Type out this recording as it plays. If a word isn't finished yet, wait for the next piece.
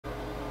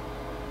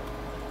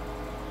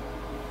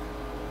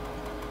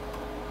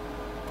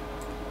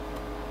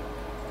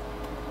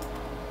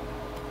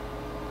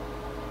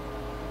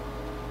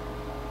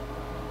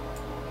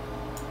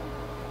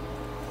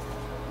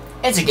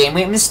It's a game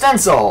named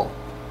Stencil.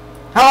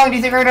 How long do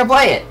you think we're gonna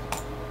play it?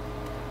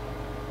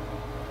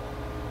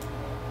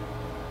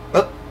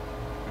 Oh.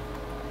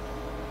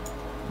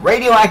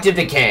 Radioactive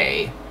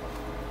Decay.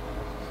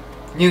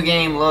 New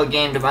game, load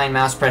game, divine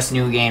mouse, press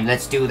new game.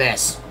 Let's do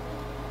this.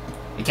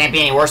 It can't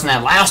be any worse than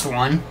that last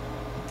one.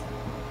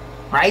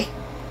 Right?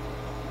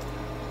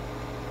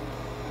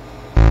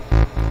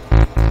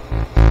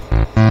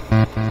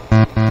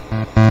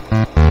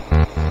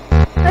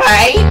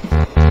 Right?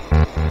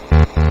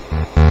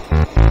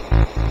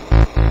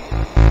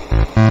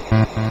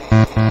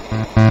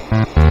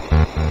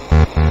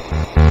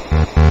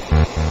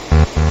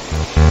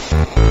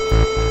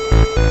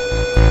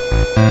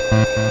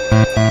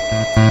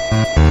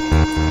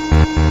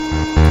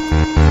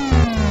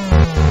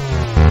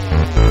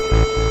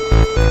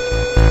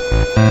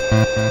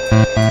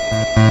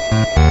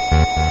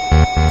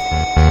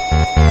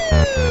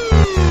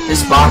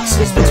 This box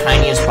is the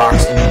tiniest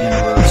box in the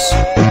universe.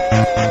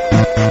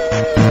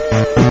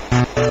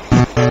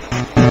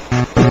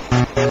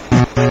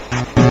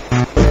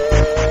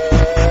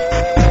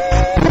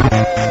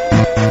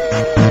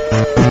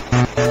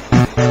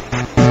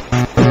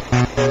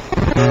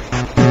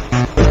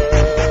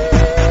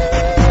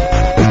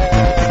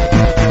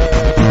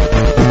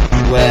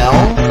 Well,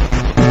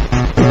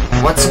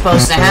 what's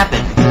supposed to happen?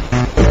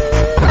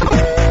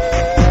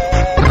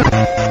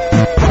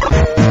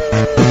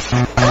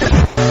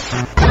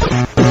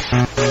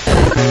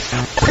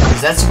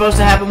 Is that supposed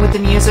to happen with the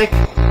music?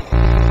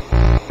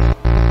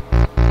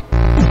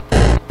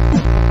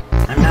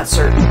 I'm not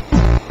certain.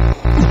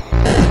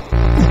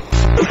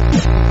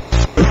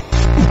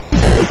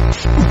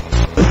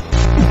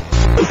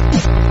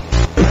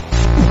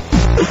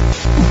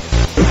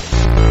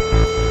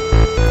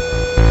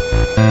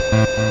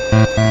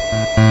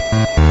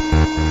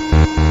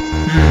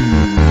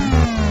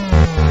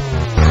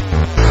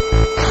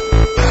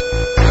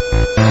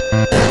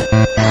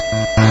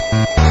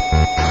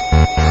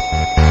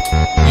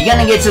 You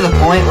gonna get to the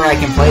point where I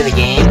can play the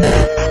game?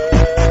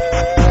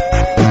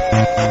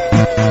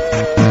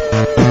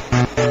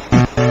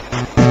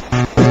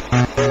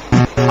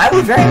 I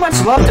would very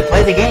much love to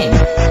play the game.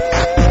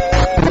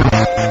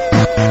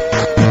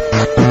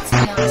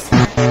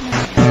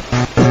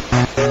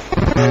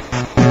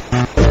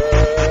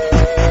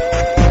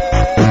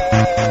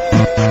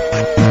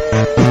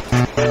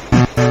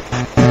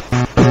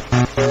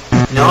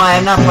 No, I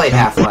have not played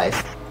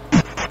Half-Life.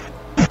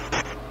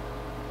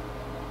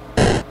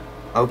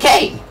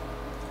 Okay!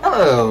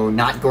 Hello,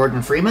 not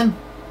Gordon Freeman.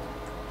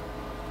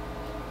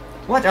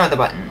 What are the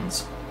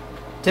buttons?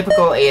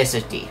 Typical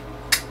ASSD.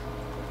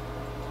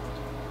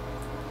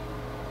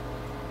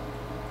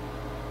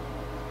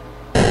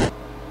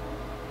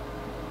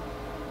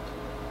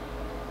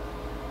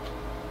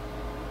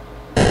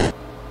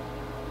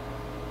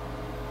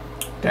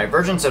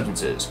 Divergent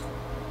substances.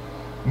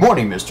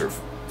 Morning, Mr.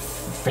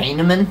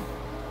 Feynman.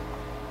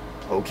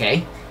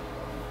 Okay.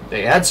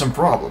 They had some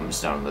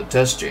problems down in the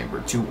test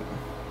chamber, too.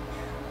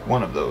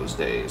 One of those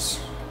days.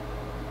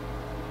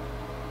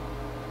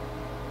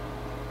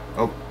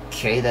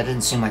 Okay, that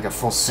didn't seem like a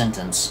full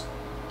sentence.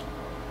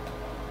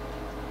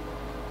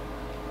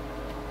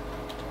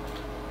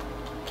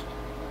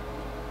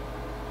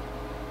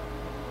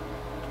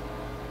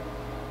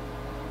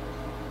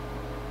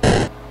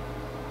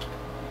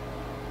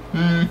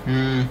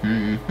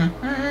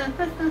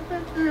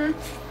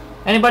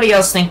 Anybody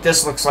else think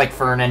this looks like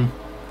Fernan?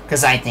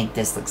 Because I think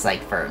this looks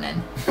like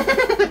Fernan.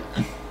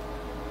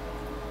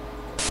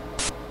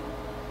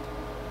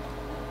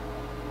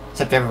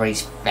 Except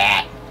everybody's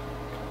fat.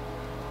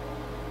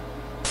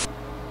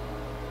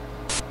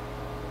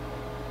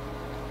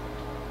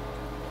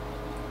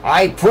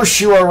 I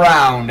push you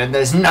around and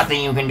there's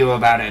nothing you can do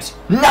about it.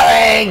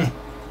 Nothing!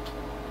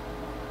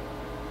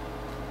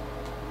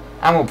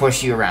 I won't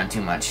push you around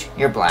too much.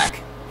 You're black.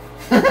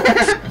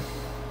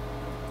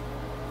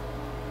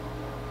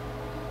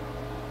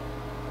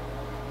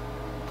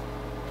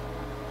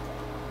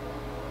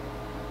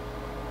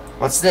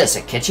 What's this,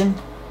 a kitchen?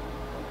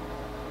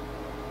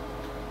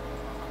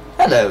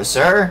 Hello,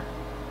 sir.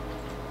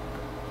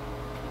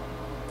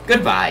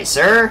 Goodbye,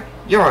 sir.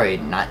 You're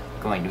not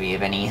going to be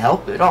of any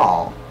help at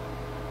all.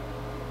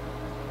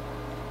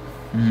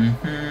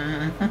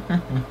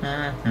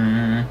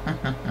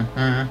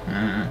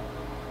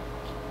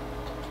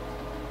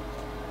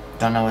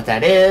 Don't know what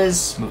that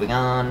is. Moving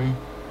on.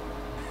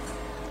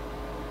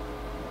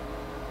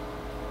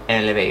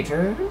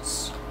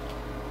 Elevators.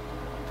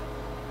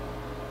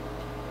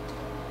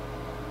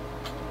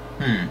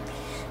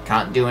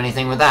 Can't do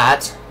anything with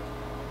that.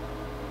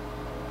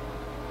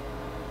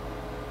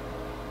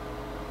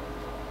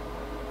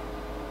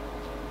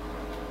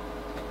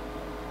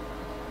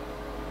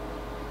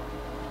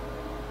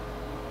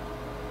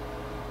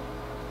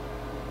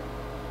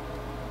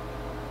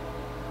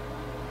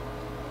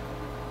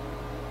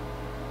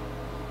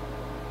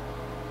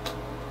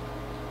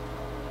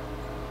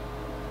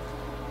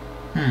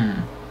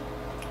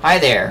 Hi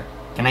there.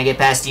 Can I get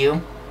past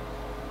you?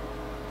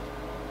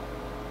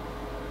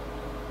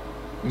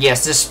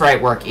 Yes, this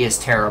sprite work is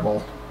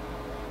terrible.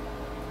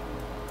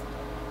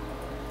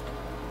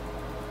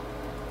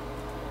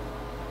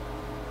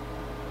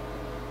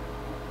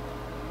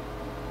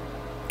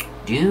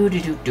 Do do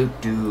do do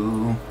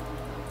do.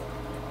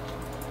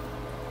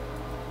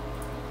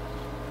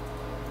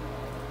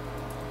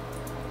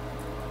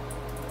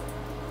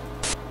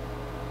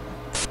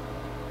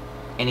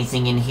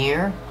 Anything in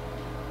here?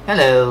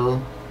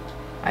 Hello.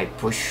 I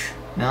push.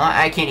 No,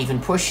 I can't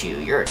even push you.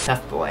 You're a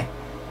tough boy.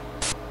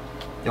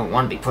 Don't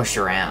want to be pushed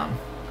around.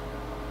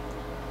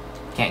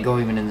 Can't go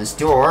even in this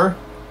door.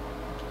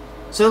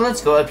 So let's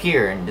go up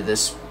here into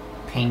this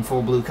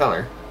painful blue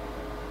color.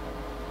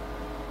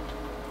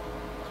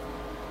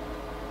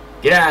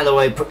 Get out of the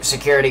way,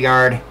 security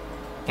guard.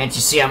 Can't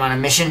you see I'm on a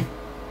mission?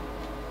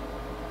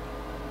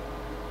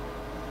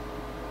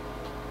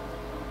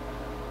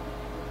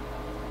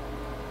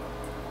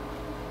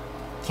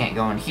 Can't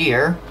go in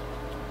here.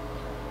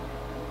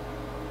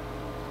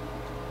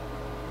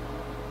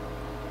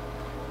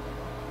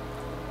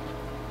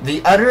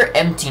 The utter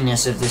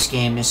emptiness of this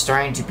game is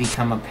starting to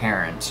become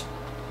apparent.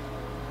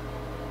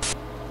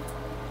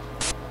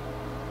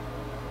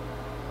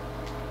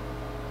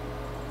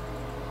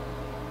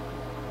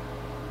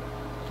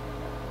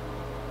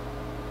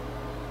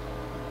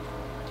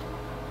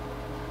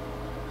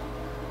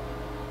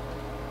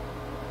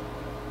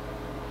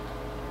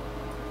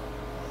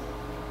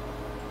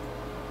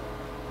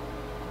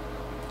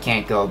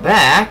 Can't go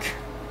back.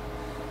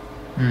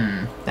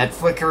 That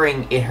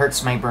flickering, it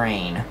hurts my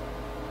brain.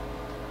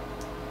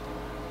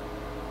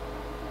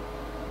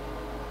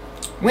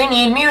 We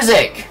need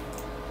music!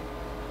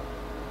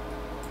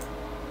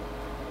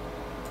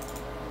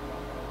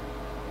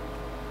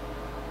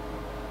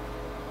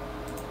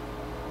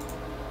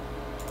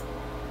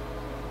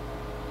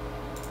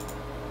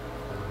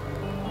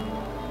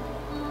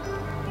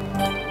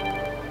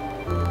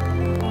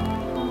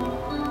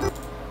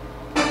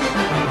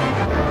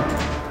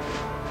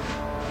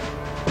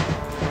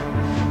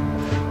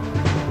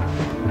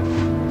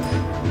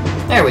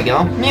 There we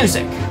go,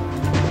 music.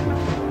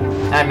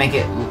 That'd make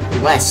it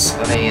less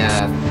of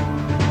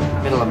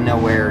a middle of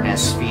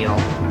nowhere-ness feel.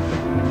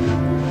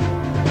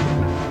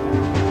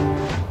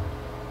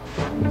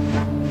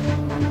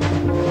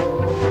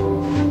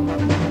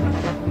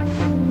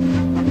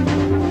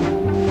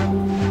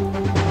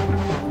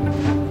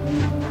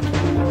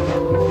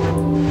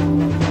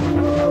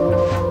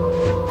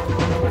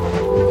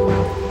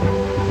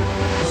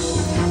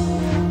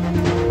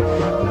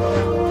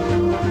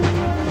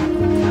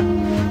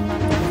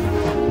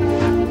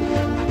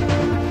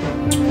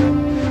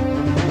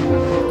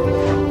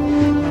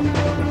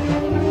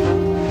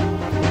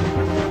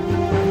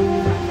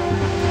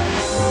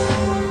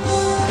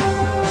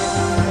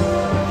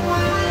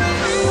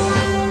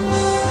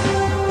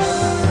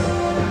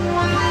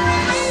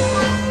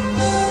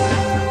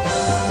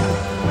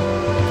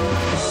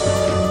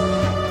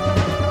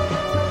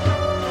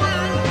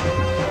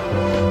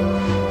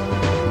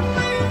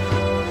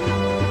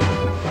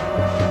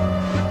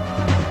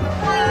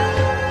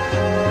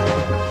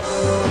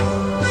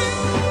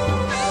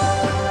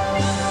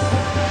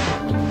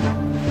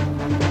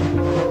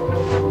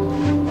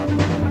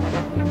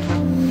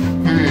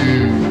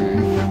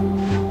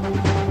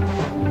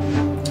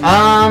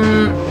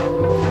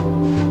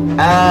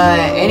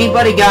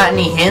 Anybody got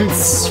any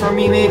hints for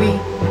me, maybe?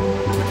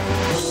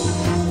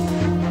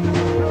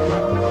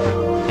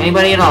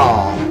 Anybody at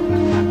all?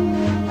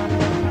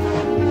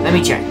 Let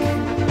me check.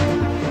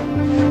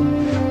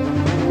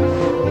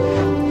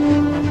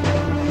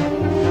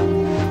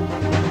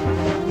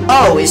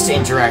 Oh, is to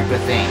interact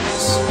with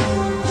things.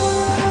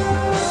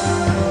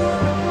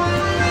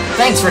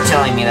 Thanks for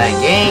telling me that,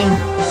 game.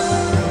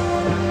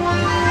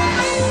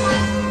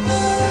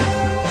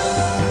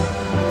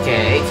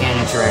 Okay, can't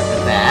interact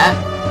with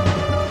that.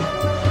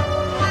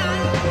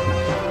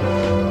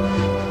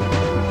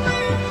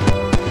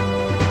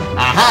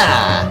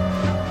 Aha!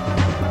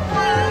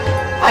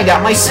 I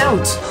got my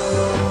suit!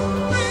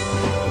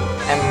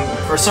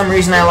 And for some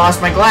reason I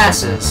lost my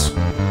glasses.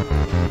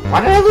 Why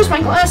did I lose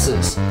my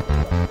glasses?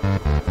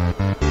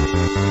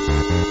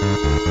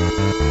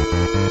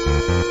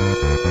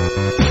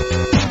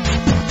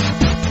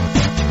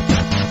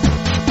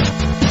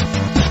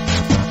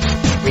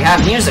 We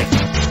have music!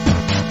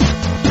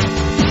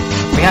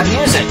 We have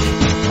music!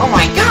 Oh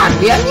my god,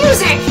 we have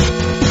music!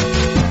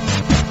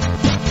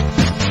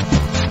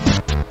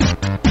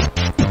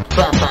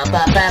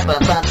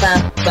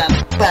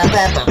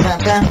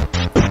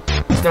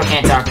 Still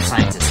can't talk to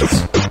scientists.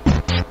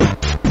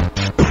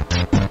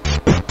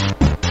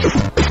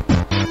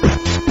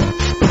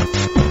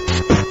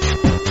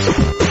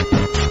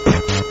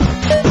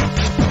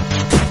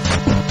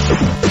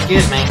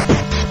 Excuse me.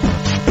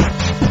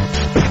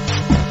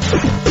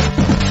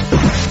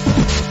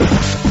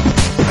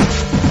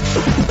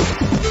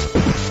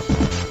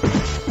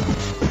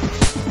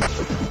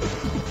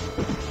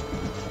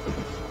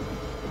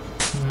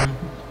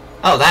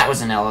 Oh, that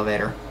was an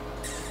elevator.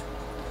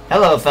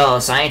 Hello, fellow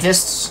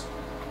scientists.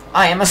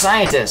 I am a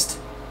scientist.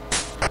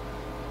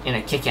 In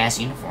a kick-ass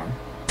uniform.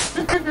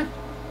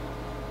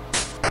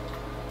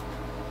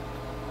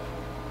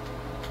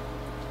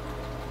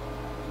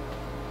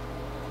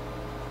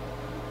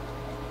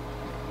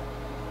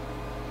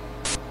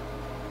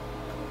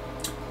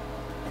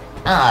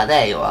 Ah,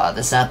 there you are.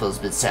 The sample's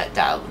been set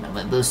down, and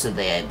we boosted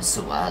the aims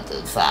to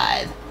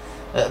 105.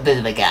 A bit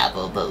of a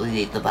gamble, but we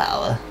need the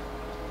power.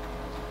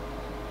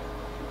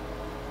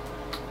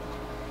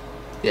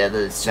 The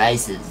other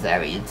device is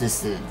very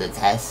interested in the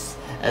test,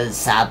 and the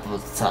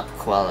sample's top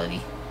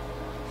quality.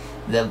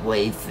 They'll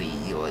wait for you,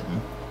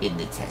 Jordan, in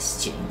the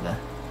test chamber.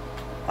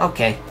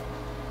 Okay.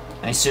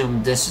 I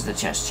assume this is the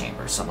test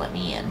chamber, so let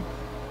me in.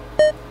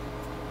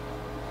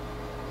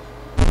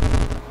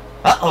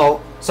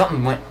 Uh-oh!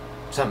 Something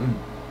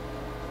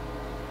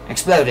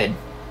exploded,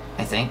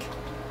 I think.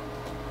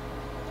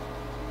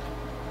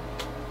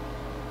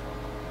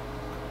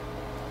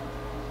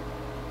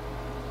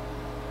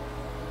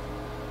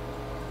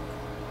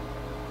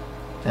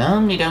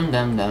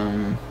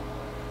 Dum-de-dum-dum-dum.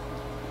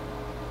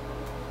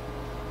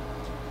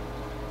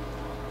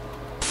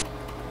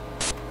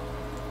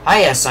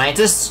 Hiya,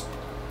 scientists!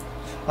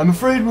 I'm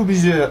afraid we'll be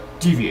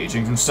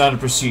deviating from standard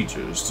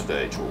procedures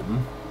today,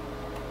 Jordan.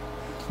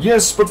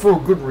 Yes, but for a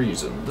good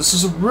reason. This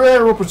is a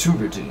rare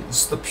opportunity.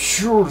 This is the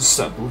purest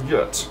sample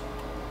yet.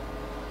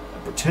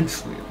 And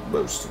potentially the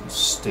most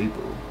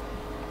unstable.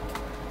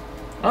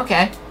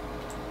 Okay.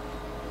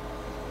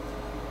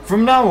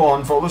 From now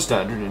on, follow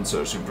standard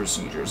insertion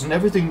procedures, and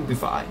everything will be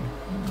fine.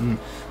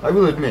 I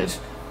will admit,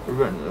 a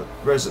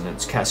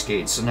resonance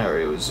cascade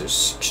scenario is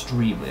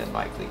extremely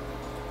unlikely.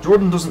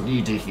 Jordan doesn't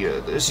need to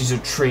hear this. He's a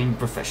trained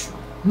professional.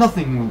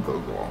 Nothing will go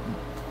wrong.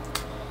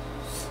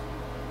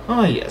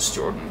 Ah, yes,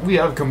 Jordan. We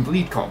have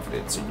complete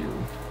confidence in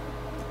you.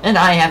 And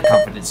I have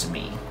confidence in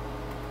me.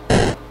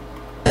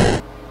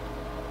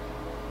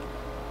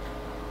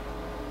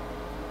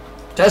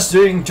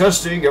 Testing,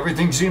 testing.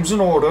 Everything seems in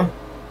order.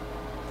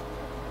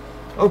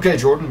 Okay,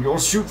 Jordan. Your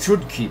suit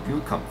should keep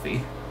you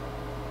comfy.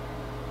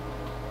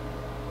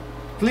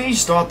 Please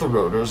start the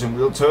rotors, and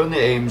we'll turn the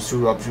aims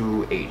to up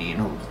to 80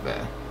 and hold it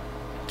there.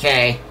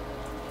 Okay.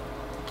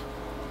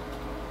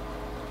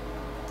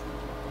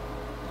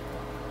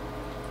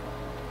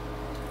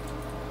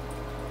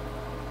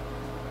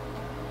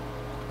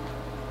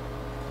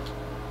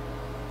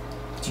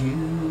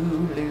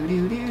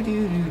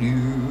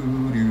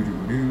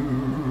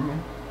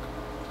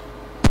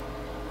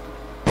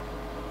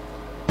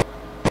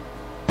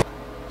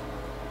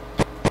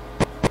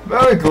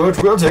 Very good.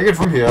 We'll take it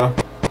from here.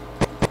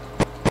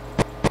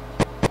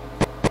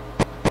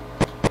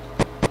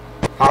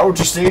 Power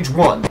to stage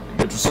 1.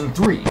 Get in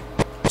 3,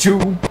 2,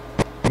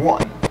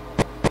 1.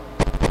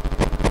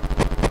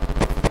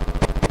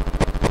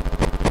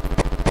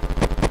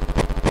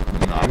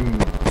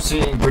 I'm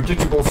seeing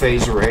predictable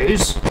phase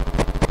arrays.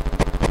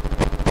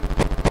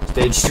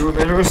 Stage 2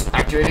 emitters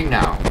activating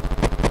now.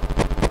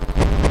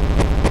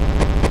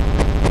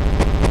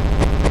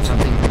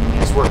 Something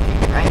is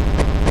working, right?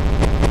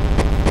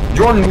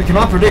 Jordan, we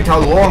cannot predict how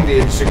long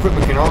this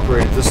equipment can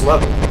operate at this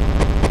level,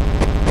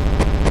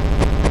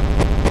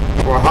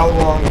 or how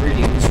long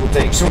readings will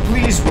take, so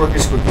please work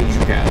as quickly as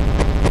you can.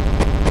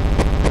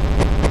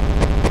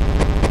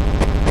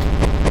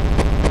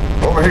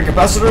 Overhead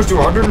capacitors to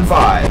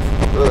 105.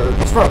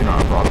 It's probably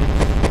not a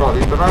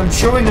problem, but I'm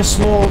showing a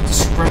small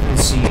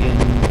discrepancy in...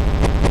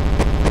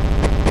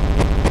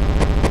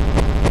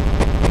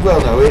 Well,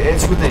 no,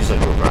 it's within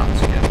central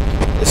grounds again.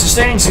 A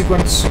sustaining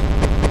sequence.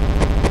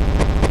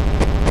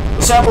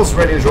 The sample's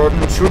ready,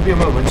 Jordan. It should be a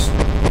moment.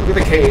 Look at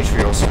the cage for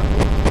your sample.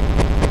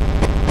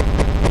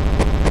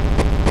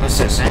 What's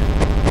this, eh?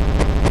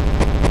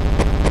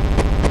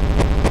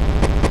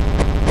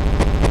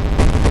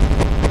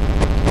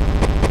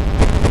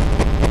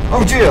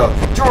 Oh dear!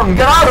 Jordan,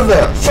 get out of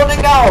there!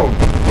 Shutting down!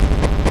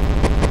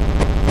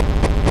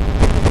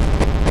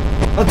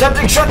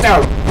 Attempting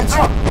shutdown!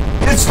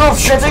 It's not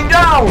shutting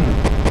down!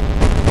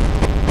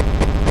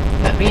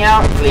 Let me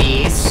out,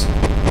 please.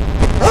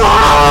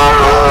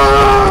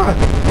 Ah!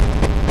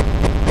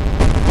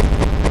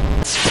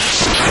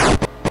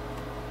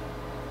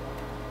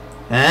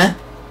 Huh?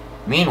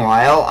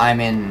 Meanwhile,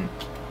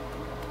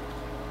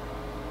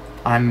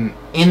 I'm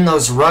in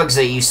those rugs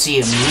that you see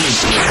in movie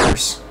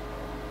theaters.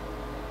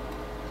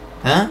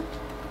 Huh?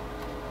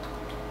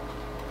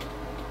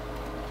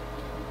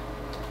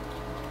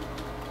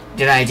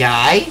 Did I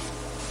die?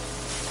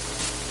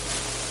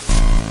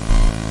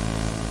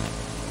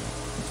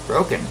 It's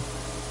broken.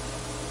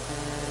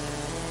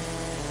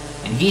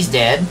 And he's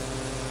dead.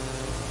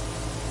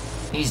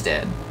 He's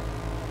dead.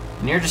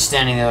 And you're just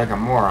standing there like a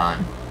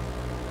moron.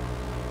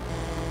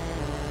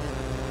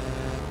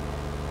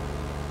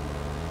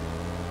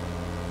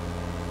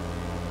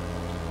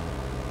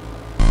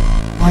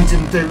 Why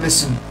didn't they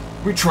listen?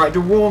 We tried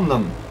to warn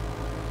them.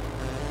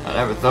 I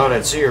never thought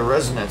I'd see a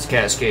resonance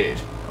cascade.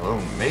 Oh,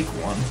 make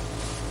one.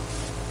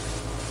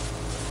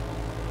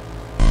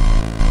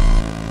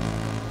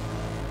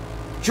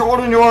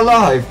 Jordan, you're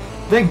alive!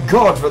 Thank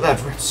God for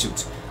that red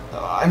suit.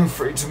 I'm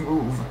afraid to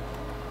move.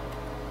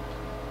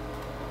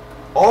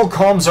 All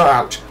comms are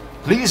out.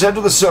 Please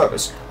enter the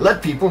service.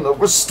 Let people know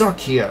we're stuck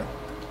here.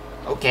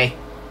 Okay.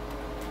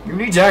 You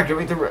need to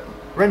activate the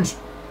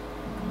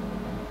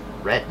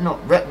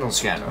retinal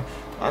scanner.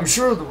 I'm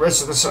sure the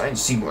rest of the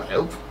science team will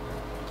help.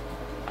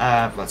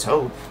 Let's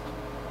hope.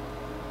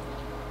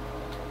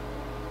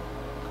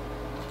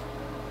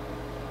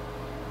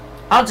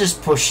 I'll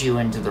just push you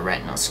into the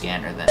retinal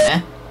scanner then,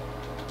 eh?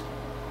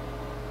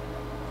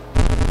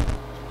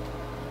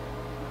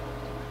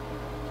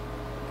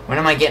 When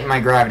am I getting my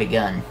gravity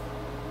gun?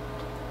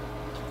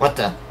 What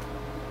the?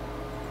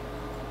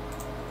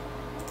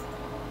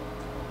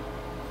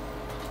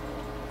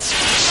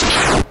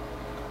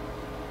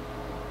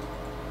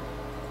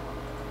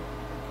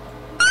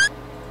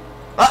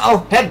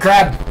 Uh-oh! Head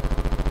crab!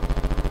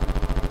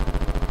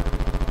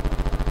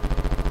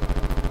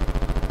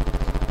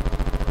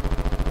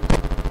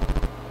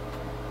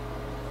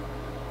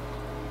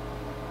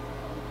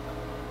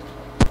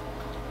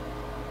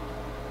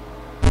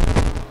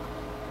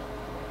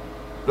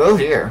 Oh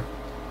dear.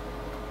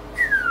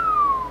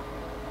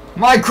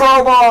 My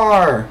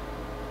crowbar!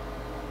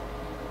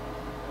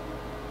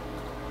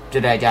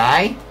 Did I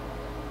die?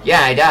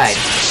 Yeah, I died.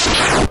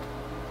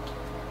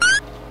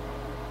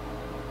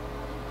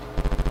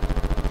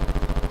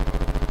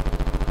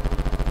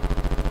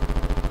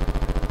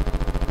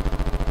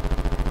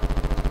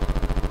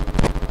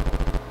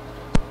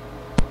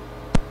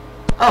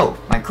 Oh,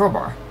 my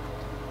crowbar.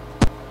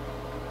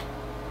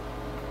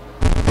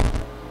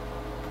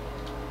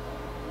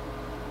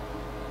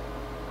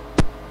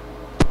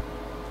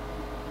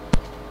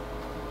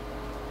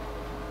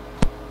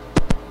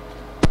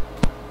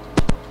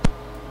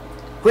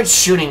 Quit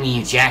shooting me,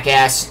 you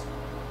jackass!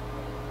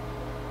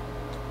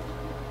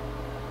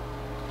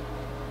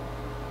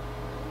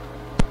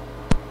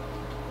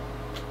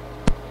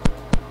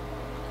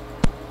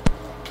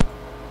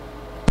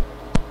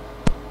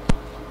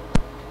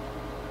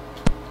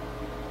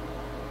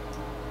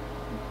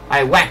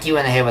 I whack you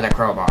in the head with a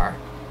crowbar.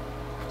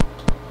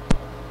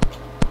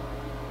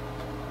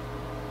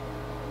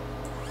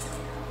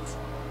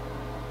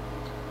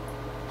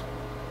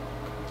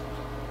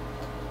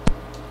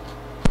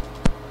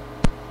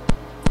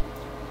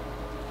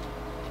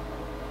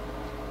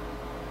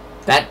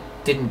 That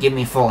didn't give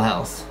me full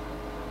health.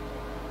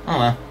 Oh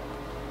well.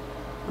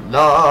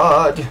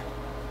 Blood.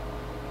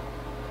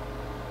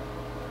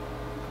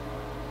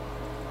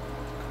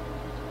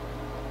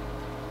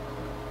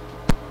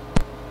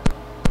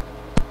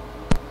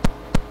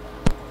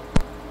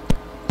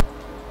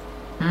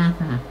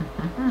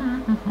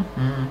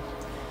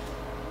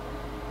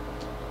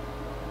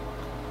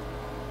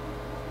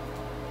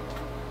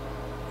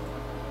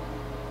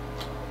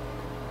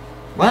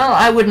 Well,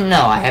 I wouldn't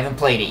know. I haven't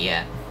played it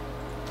yet.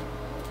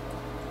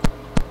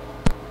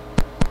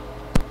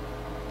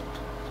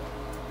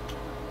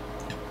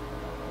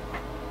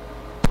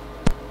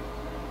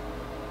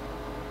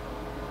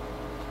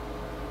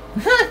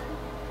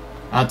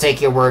 I'll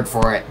take your word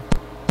for it.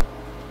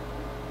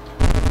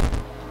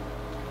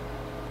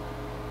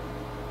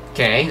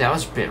 Okay, that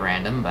was a bit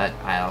random, but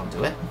I'll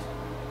do it.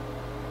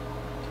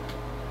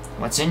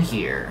 What's in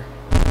here?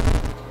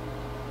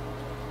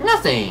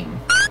 Nothing!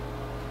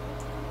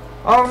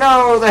 Oh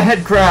no, the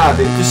head crab!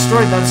 It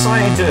destroyed that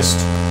scientist!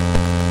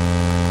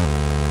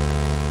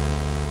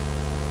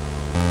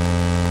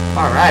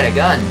 Alright, a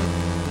gun.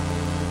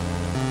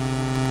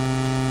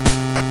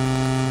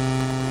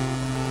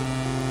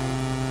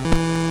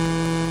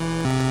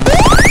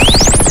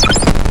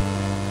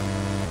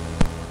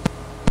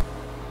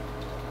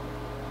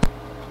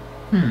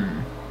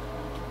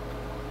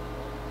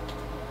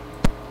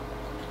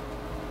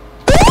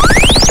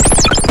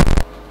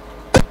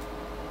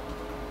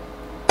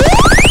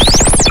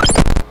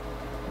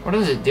 What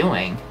is it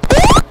doing?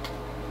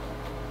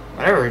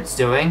 Whatever it's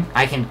doing,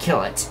 I can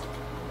kill it.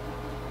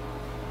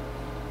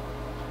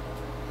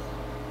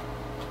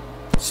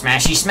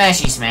 Smashy,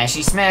 smashy,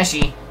 smashy,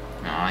 smashy.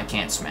 No, I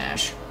can't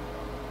smash.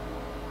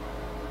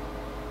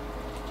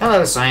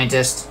 Hello,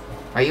 scientist.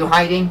 Are you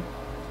hiding?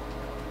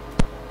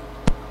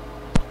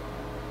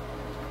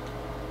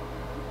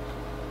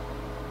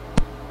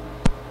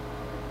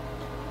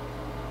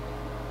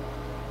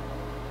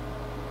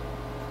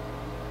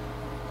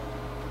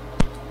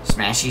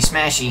 Smashy,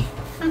 smashy.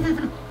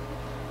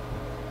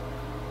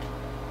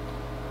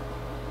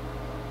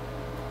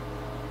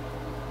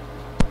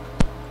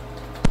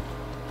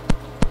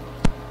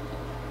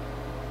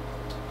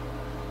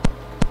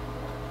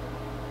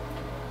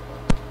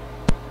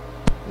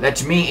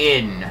 Let me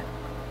in.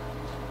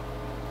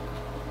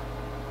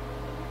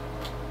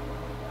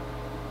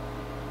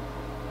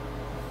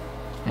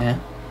 Yeah.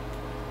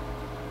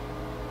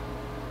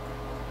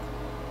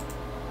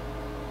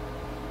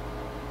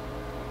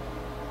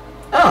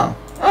 Oh,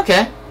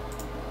 okay.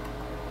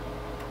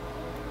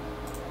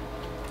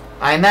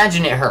 I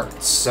imagine it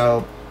hurts,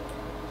 so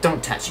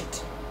don't touch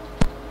it.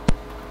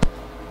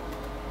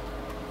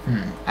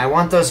 I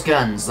want those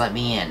guns. Let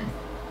me in.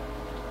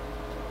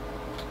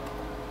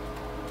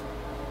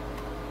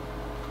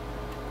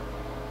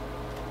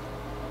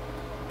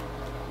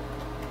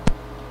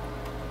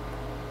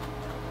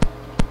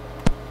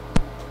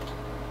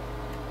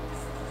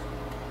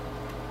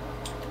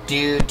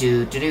 Do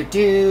do do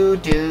do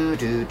do do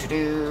do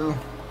do.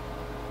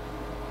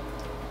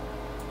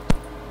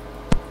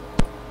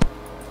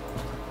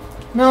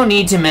 No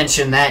need to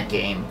mention that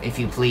game, if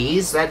you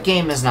please. That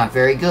game is not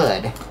very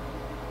good.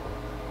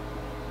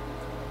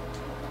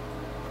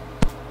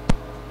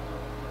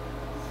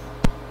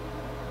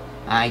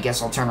 I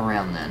guess I'll turn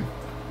around then.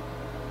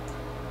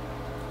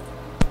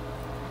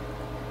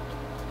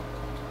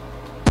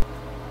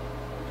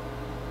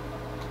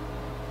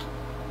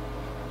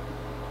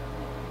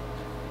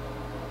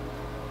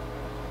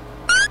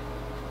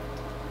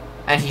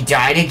 And he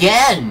died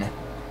again!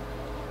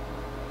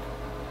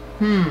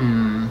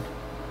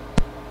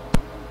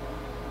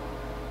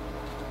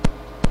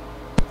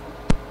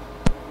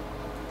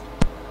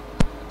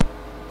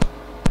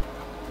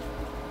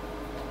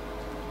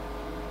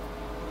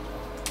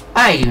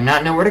 I do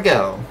not know where to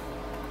go.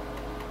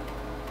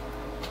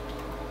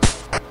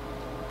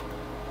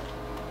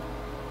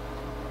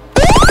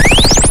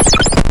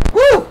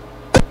 Woo!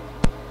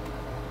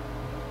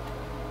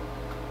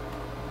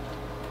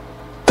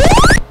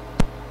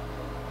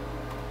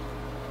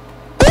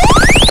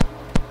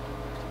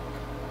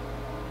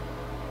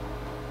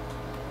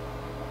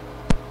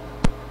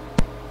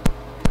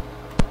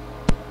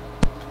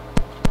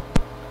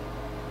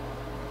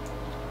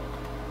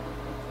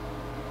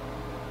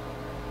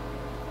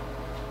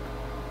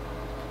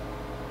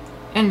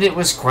 And it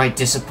was quite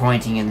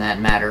disappointing in that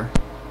matter.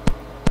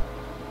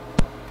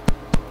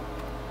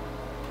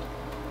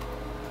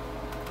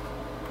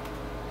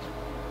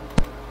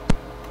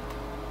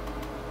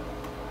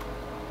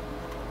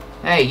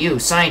 Hey, you,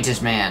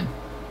 scientist man.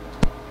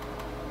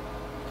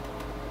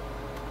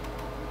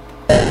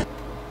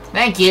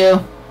 Thank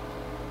you.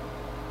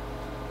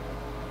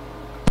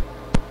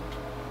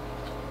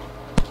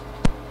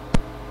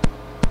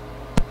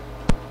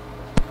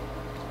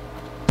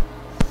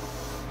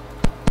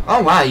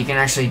 Oh wow, you can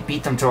actually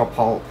beat them to a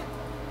pulp.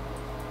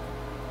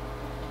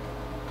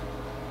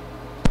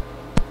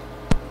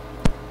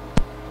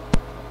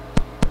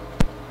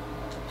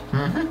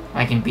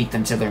 I can beat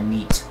them to their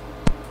meat.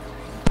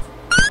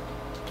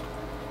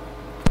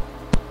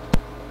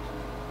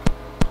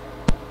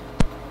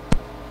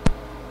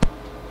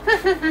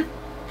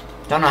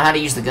 Don't know how to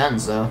use the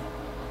guns though.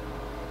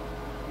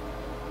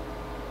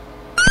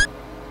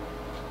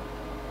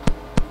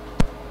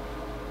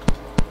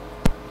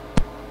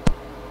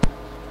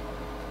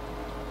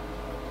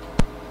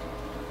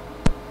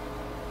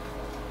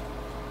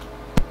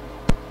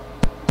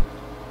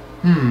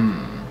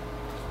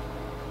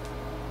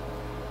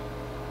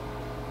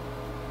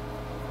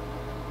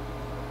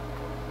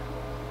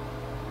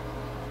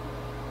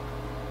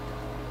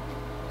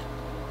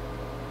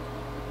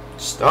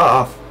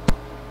 Stuff.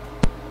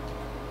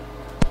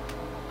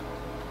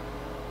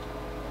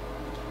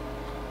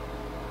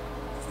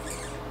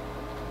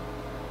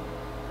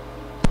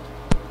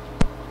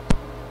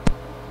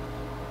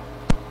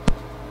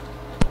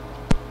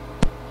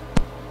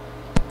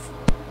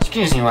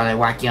 Excuse me while I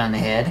whack you on the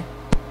head.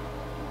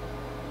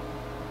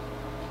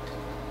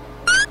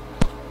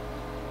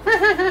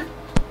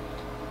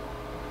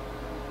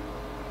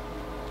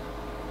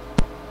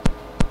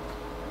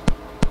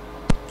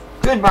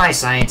 Goodbye,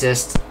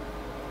 scientist.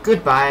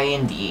 Goodbye,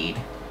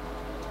 indeed.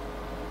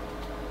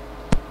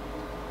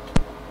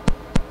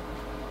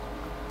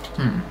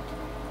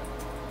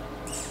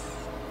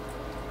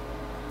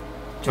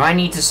 Do I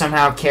need to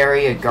somehow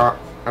carry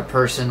a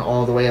person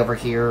all the way over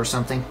here or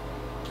something?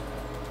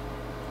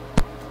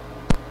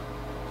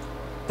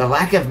 The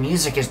lack of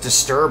music is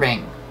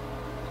disturbing.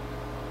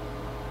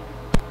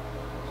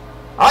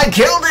 I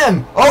killed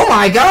him! Oh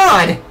my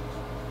god!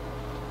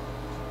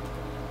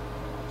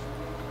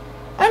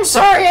 I'm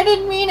sorry, I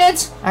didn't mean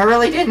it. I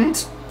really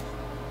didn't.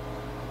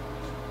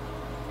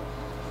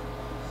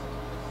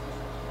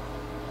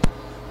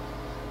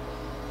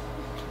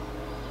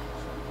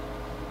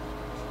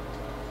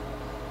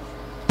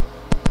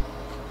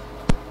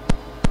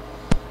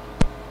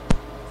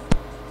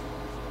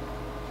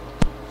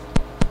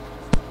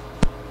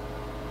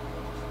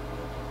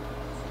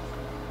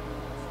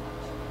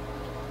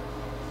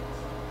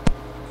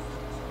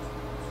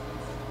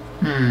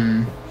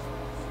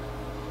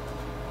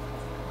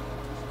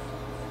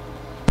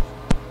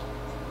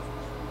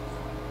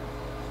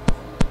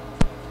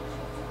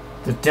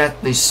 The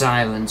deathly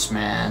silence,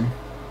 man.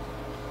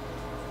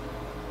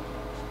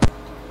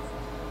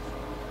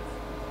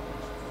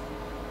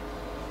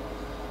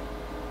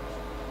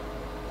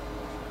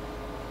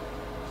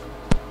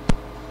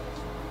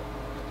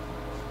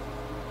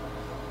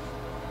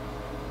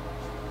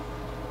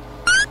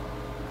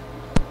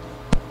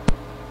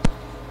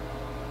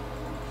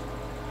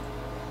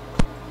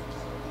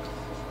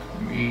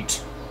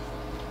 Meat.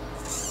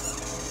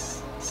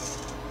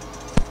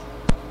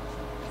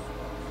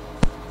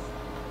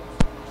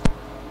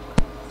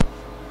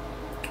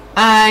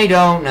 I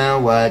don't know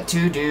what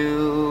to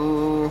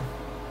do.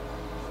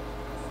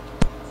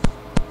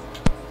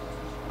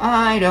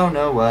 I don't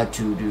know what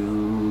to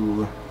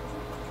do.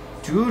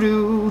 To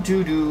do,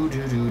 to do,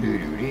 to do, to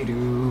do, to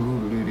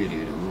do, to do,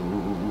 to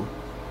do.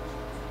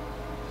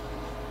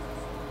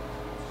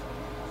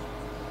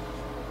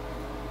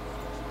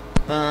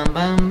 Bum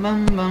bum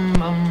bum bum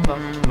bum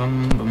bum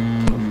bum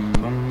bum bum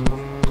bum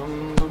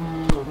bum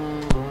bum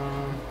bum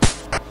bum.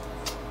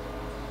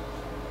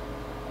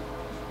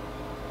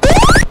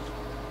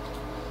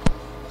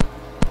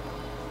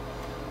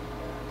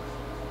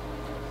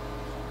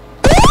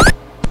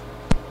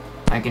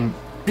 I can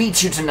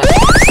beat you to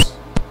nothingness.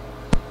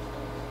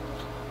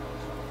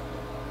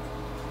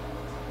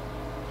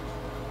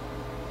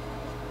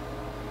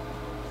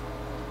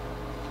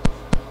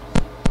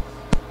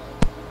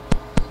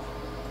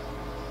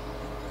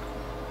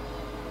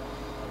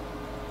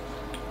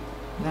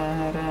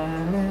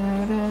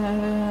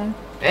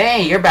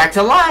 Hey, you're back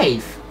to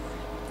life!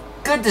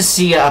 Good to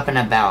see you up and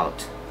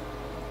about.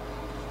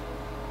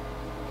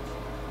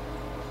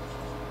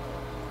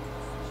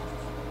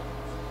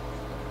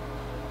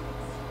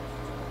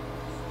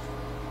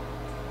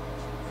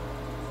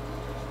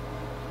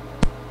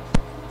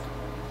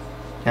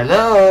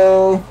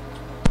 Hello?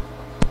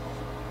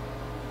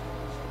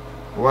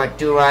 What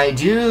do I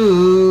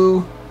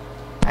do?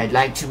 I'd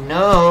like to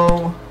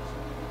know.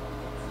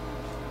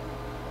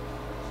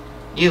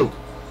 You,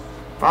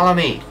 follow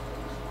me.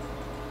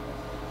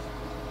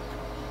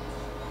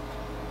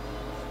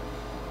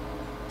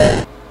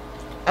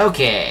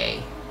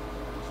 Okay.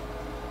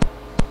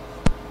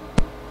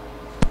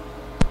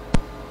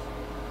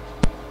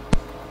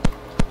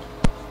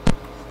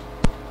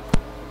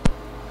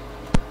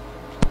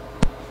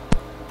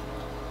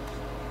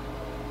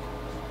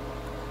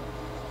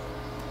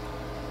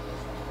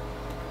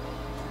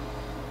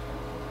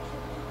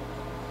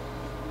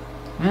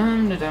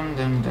 Dum dum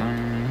dum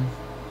dum.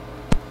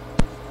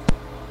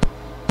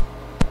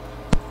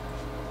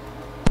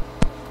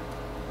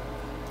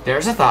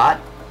 There's a thought.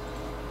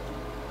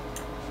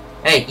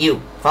 Hey,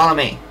 you, follow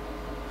me.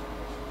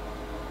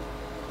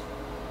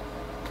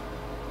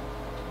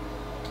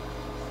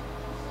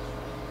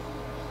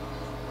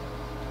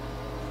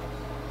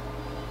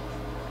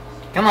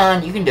 Come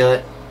on, you can do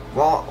it.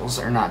 Walls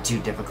are not too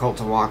difficult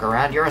to walk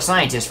around. You're a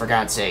scientist, for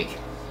God's sake.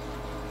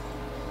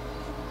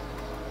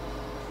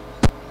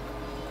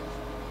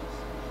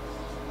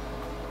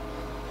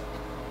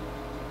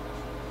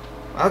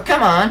 Well,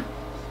 come on.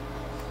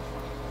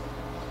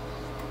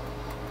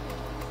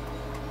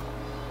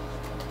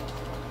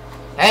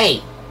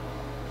 Hey!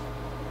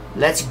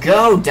 Let's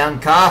go,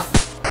 Dunkoff!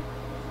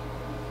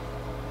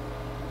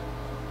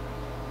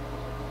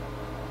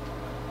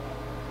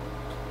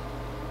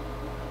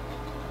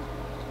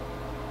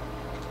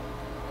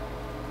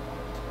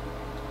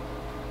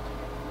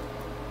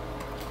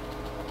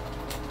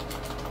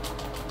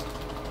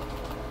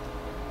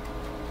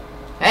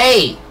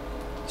 Hey!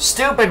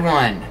 Stupid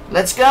one!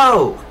 Let's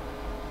go!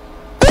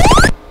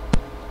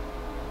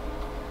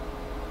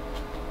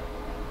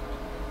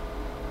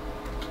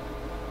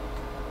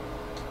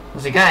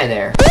 There's a guy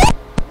there.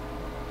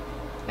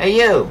 Hey,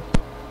 you!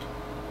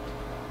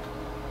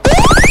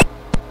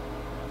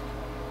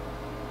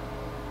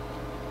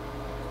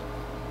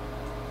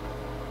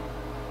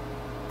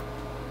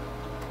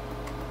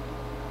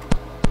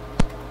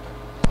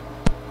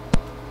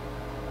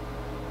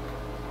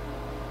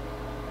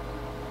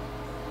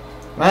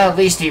 Well, at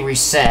least he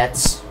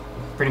resets.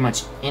 Pretty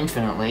much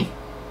infinitely.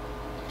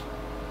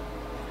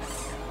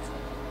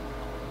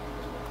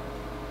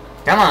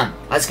 Come on,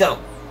 let's go!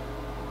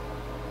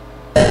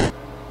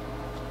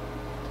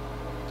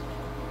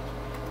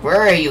 Where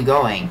are you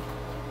going?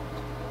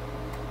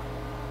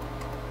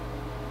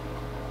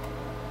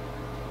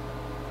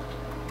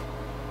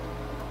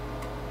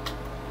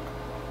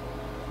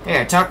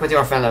 Here, talk with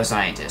your fellow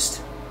scientist.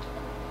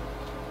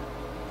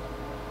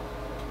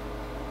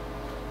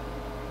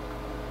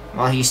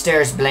 While he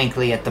stares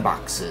blankly at the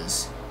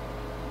boxes.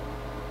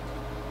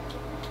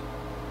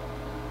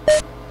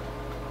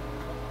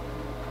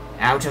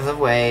 Out of the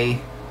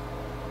way.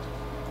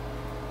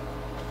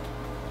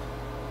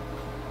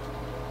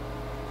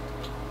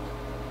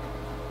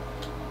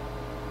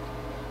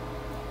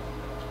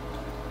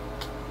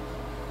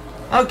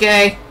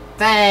 Okay,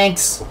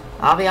 thanks.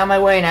 I'll be on my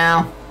way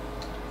now.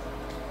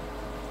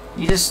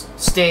 You just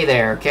stay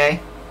there, okay?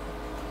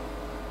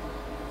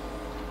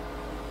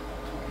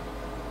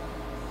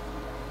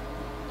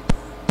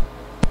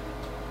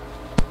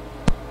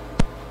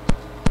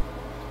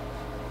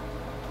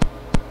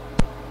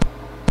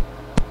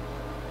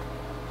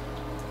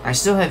 I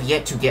still have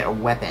yet to get a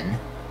weapon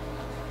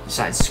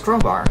besides this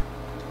crowbar.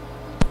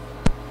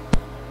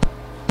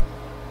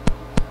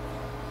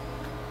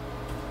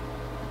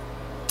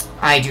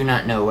 I do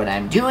not know what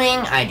I'm doing,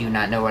 I do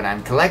not know what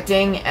I'm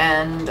collecting,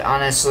 and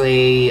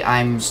honestly,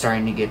 I'm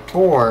starting to get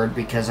bored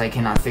because I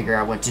cannot figure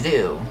out what to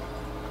do.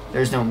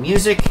 There's no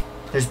music,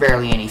 there's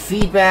barely any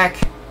feedback.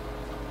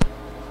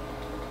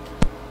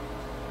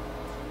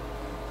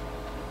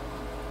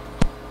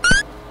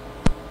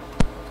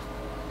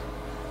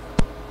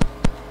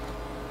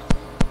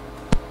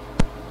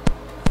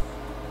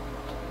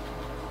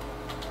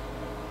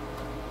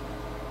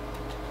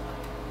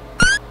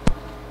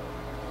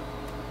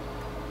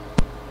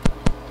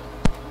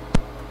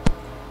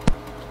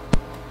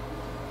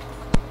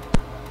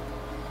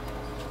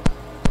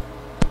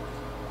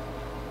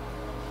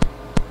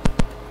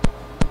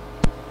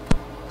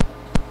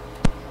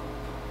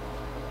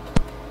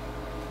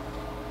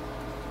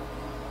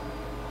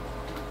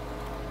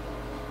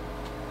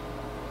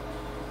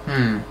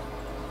 Hmm.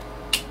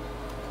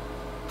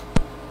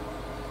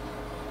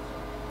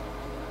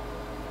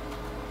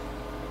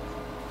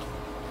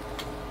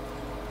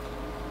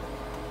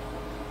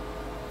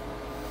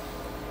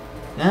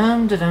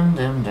 Dum da dum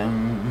dum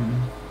dum.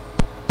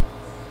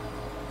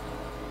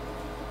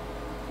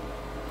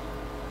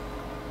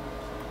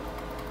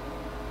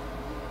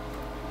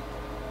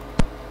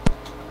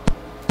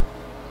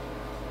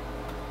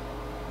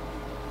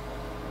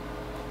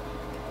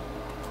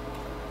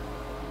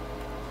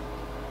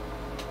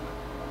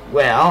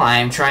 Well,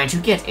 I'm trying to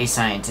get a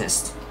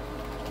scientist.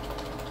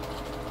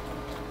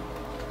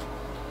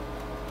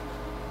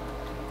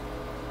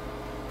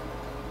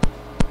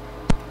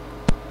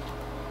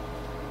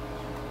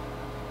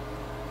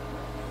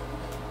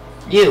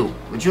 You,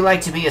 would you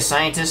like to be a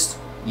scientist?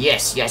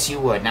 Yes, yes you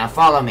would. Now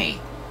follow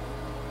me.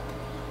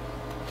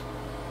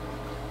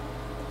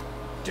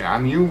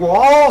 Damn you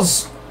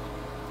walls!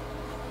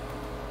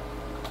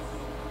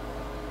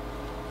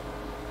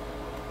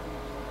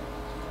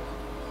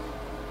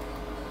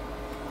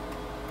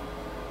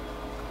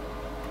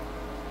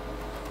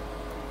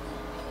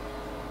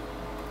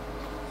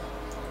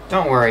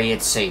 Don't worry,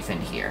 it's safe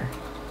in here.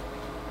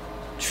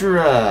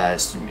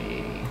 Trust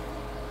me.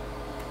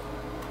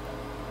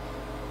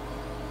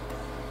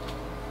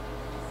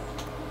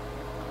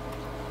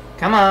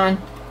 Come on.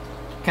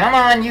 Come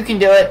on, you can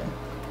do it.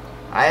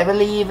 I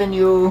believe in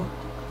you.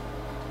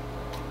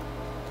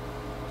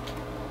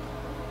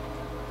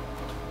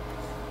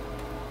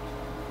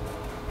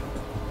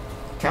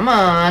 Come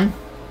on.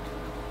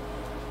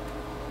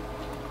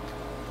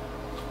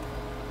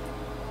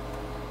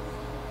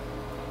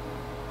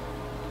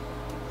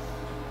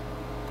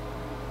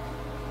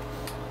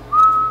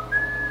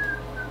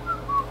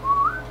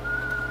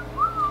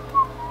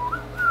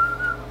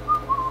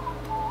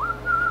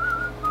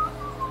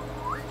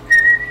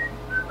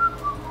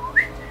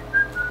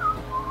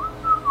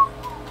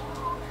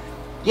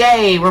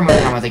 Yay, we're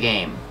moving on with the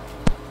game.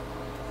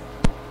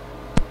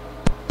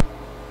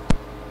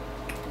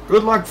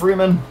 Good luck,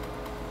 Freeman.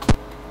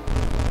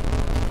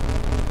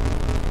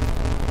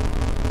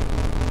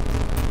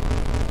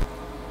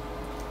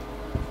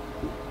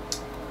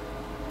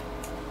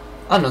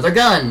 Another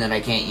gun that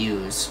I can't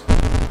use.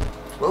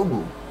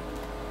 Whoa.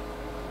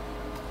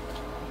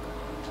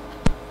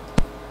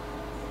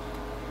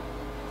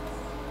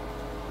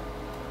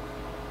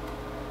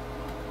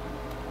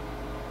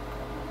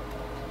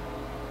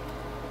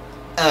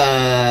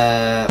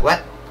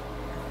 What?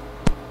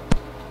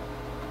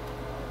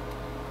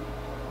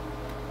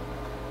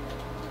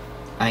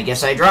 I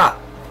guess I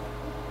drop.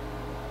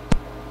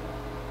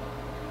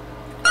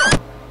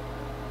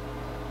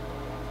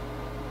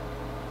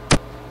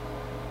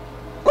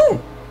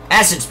 Ooh!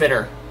 Acid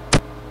spitter!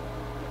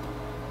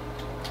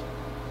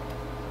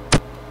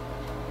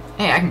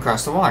 Hey, I can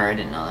cross the water. I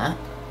didn't know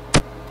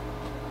that.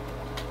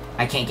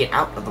 I can't get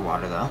out of the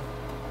water, though.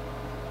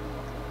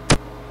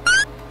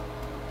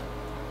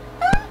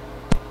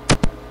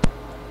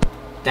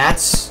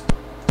 That's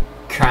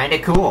kinda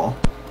cool.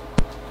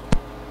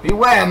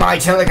 Beware my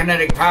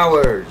telekinetic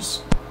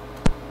powers!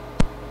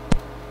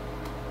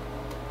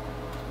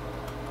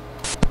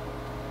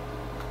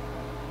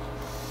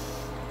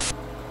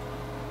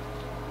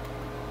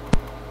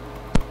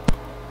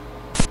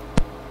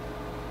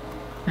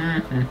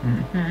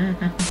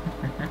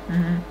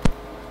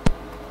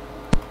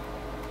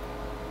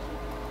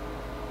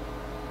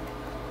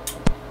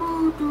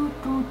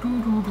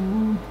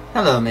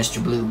 Hello,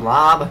 Mr. Blue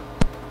Blob.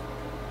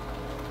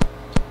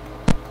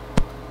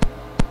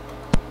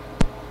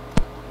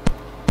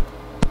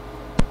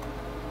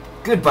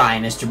 Goodbye,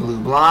 Mr. Blue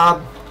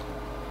Blob.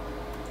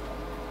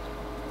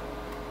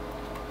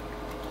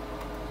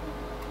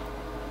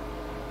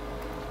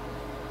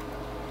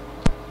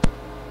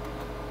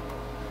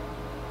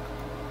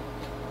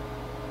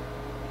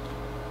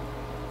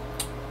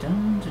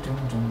 Dun, dun,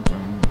 dun, dun,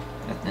 dun.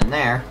 Nothing in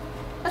there.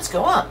 Let's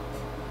go up.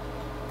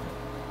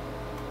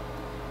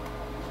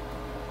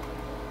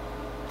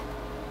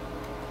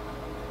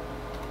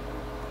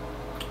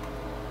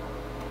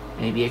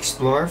 Maybe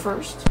explore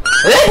first?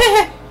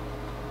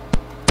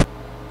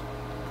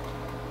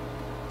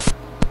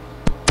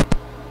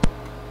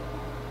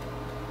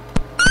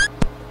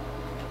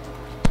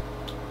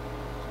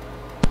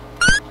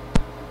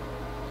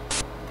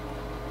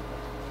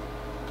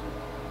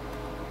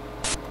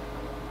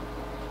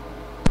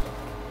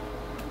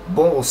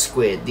 Bowl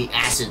Squid, the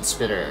acid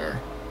spitter.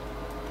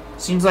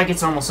 Seems like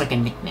it's almost like a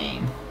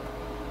nickname.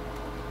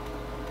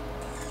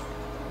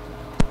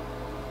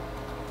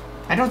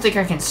 I don't think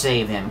I can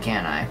save him,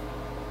 can I?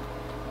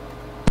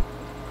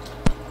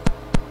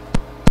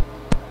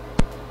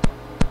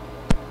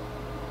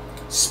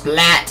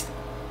 Splat!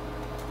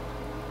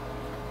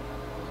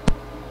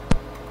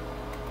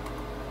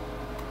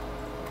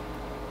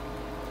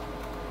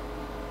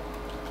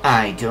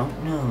 I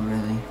don't know,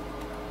 really.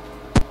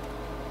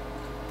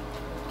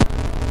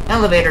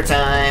 Elevator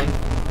time!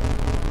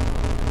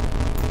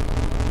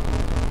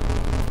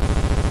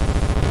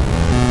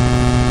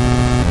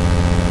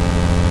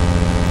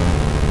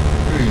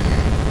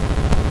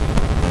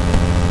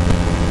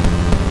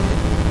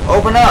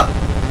 Open up!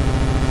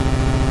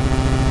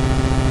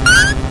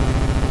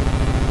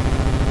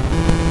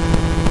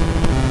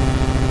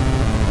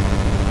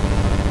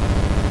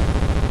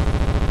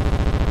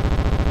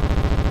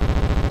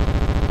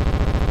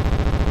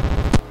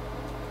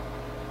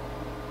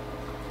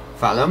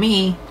 Follow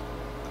me.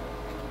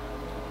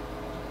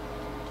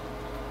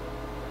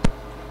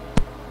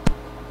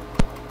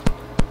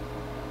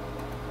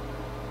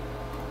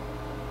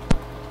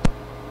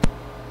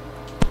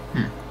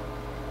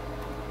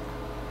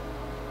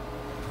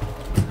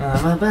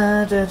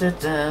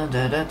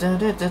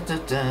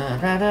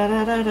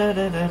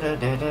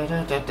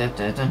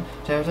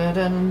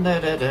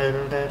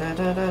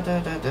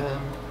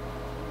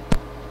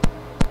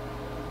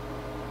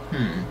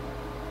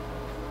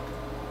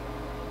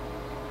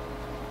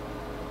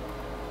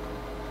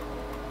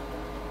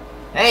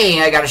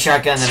 Hey, I got a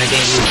shotgun that I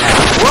can't use now.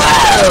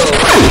 Whoa!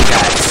 What are you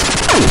guys?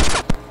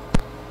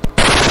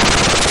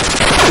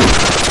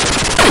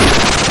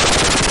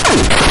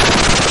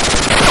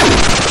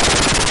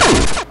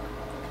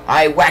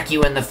 I whack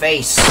you in the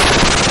face.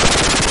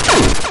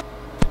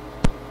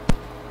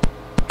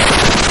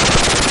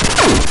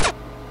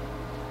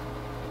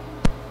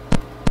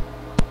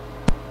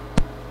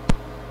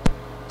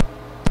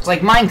 It's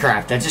like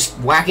Minecraft. I just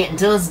whack it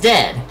until it's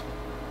dead.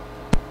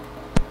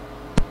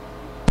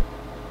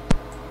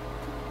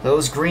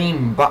 Those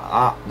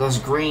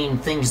green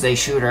things they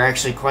shoot are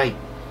actually quite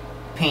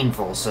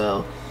painful,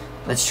 so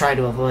let's try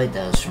to avoid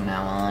those from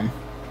now on.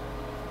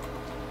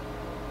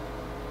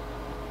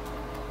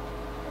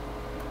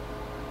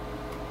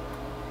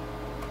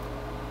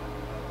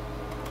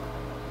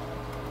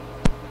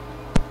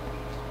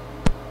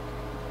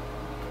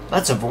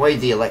 Let's avoid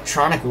the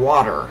electronic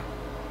water.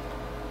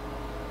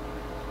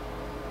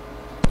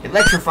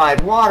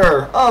 Electrified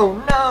water!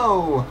 Oh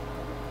no!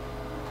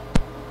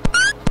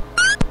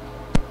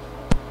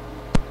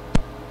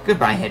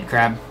 Goodbye, head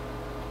crab.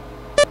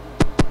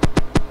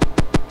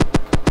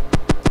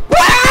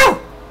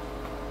 Wow!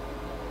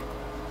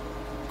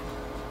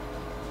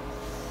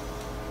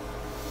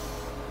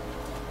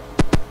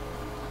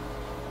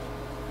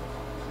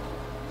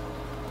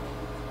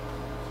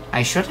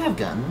 I should have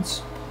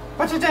guns,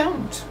 but I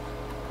don't.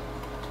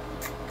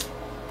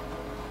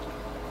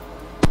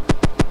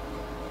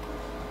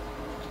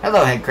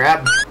 Hello, head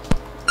crab.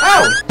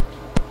 Oh!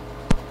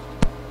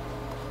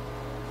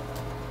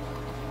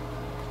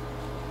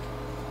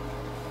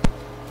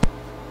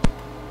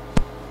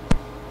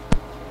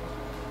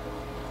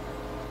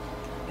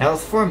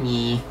 Health for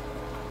me.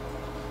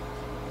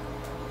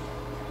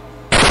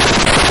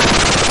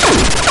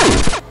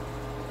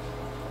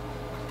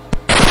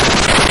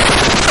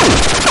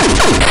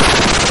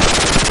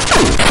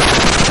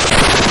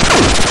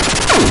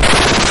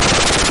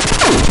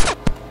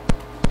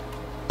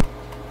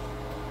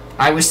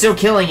 I was still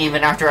killing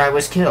even after I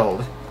was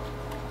killed.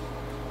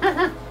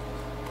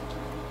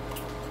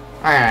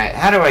 Alright,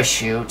 how do I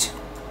shoot?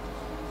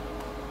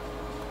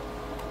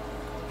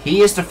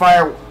 He is to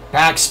fire,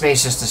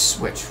 backspace is to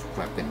switch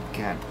weapon.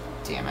 God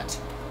damn it.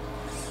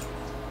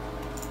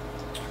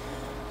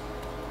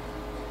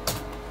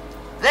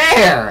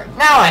 There!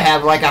 Now I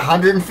have like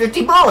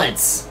 150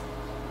 bullets!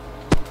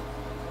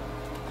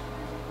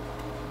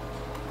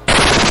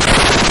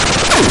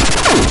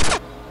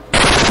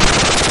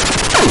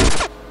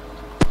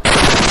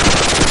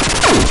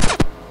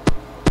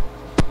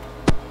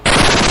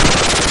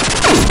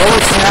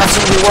 Bullets do not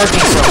seem to be working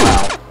so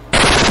well.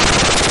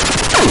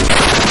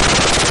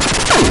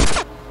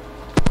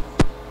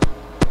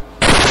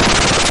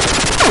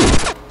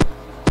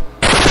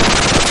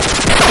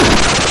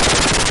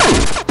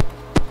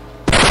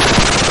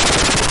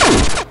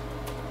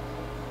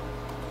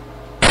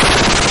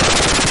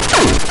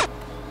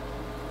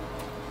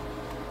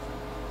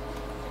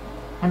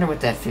 I wonder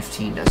what that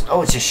 15 does.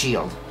 Oh, it's a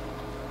shield.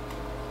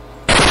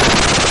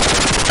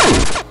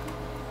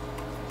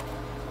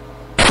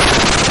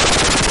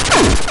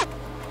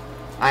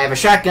 I have a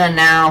shotgun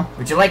now.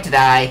 Would you like to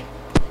die?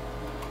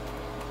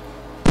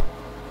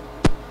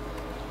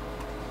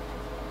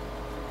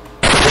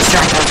 This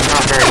shotgun is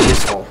not very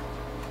useful.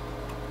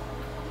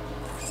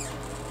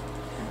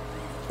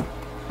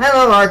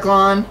 Hello,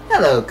 Arklon.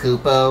 Hello,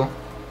 Kupo.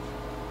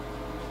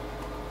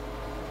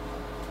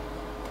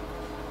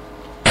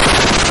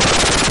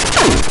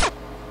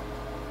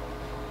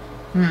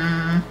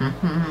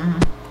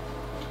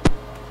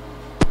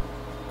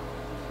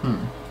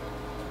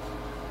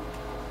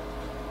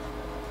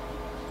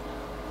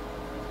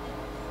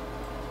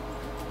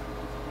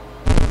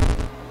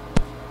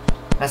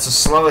 That's the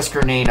slowest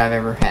grenade I've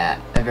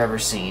ever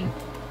seen.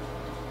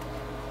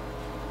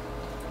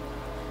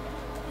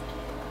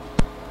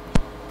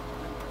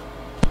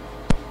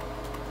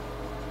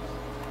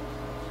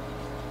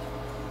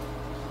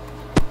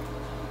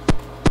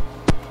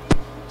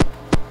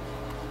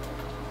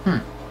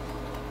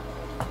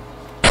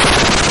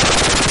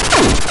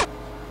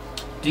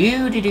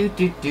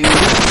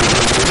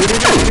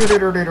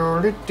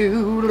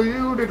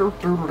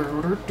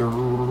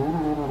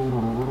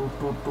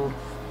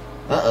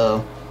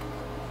 Uh-oh.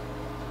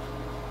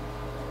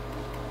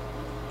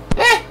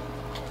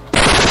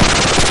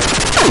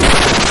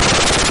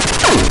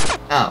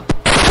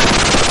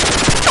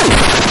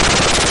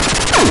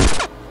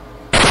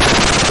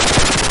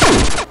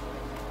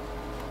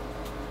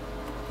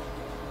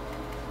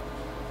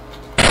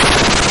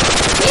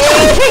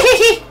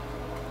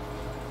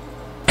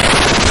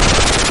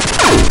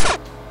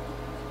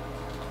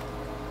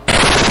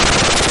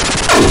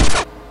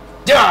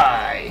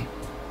 Die!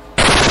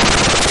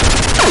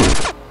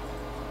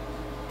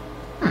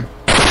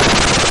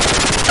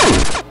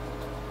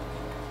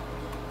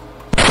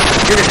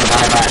 You're gonna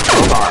die by a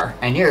crowbar,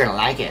 and you're gonna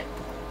like it.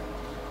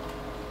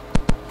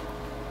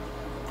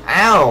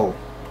 Ow!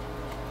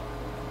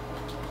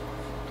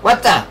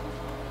 What the?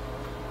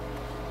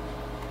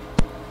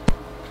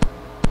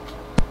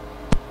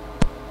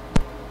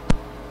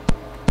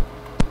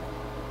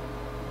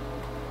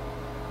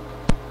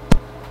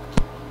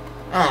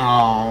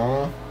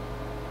 Oh.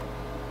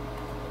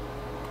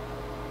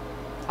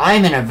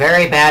 I'm in a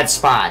very bad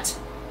spot.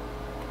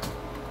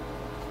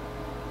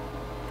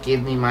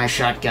 Give me my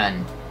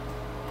shotgun.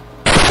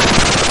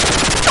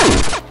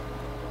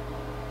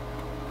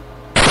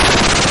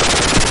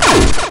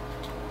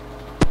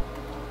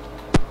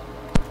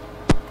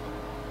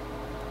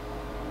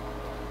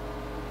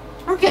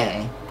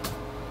 Okay.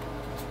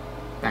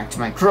 Back to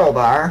my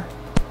crowbar.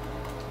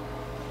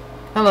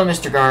 Hello,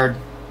 Mr. Guard.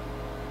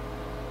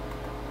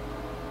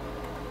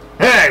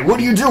 Hey, what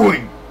are you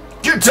doing?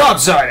 Get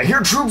topside! I hear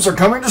troops are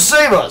coming to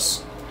save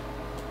us!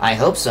 I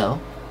hope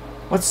so.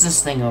 What's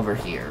this thing over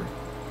here?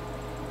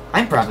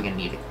 I'm probably gonna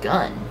need a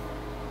gun.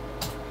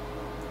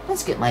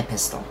 Let's get my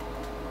pistol.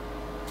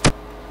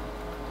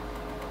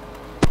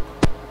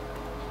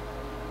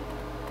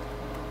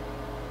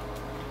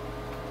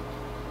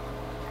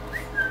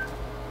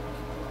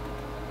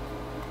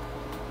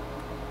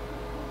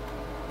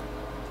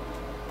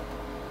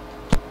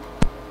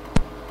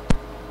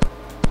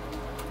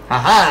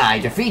 Haha! I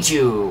defeat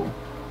you!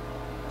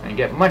 And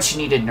get much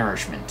needed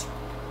nourishment.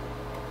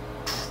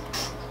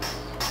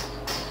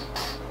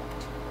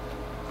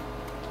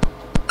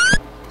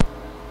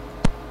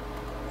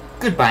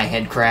 Goodbye,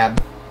 head crab.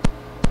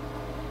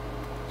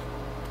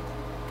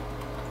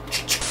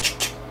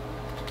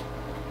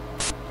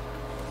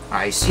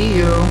 I see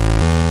you.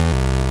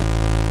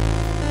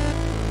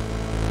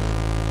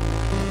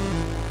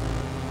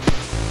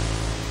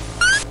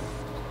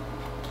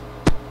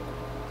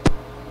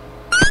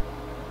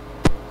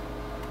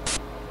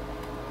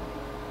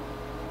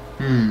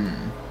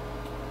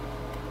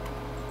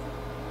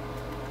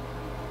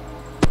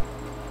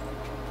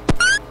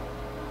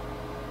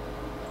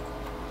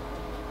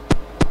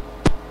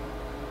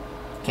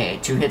 Okay,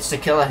 2 hits to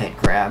kill a head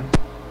crab.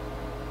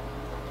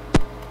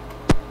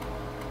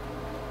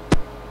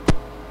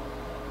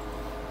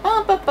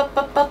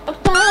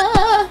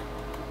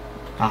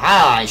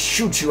 Haha, I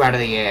shoot you out of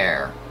the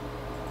air.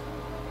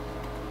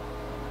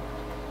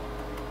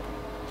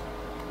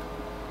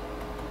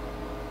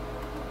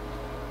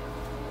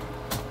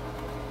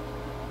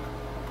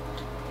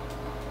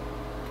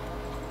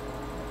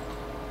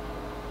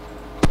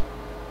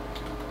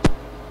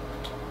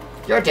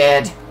 You're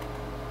dead.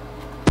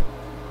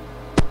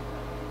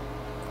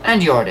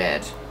 And you're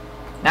dead.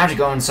 Now to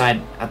go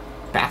inside a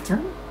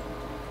bathroom?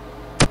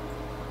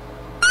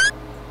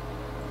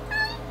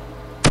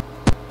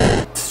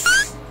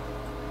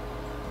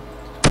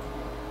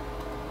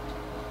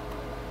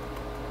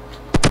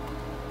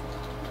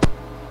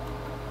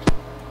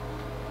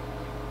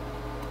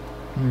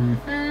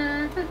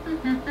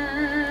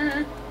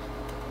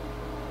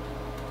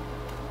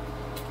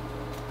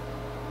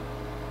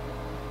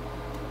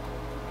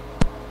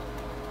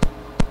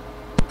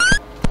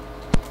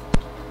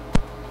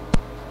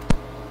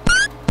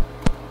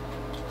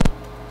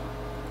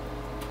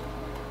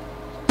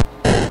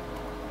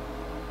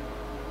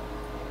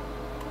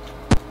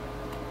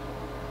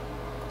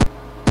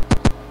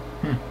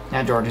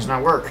 That door does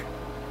not work.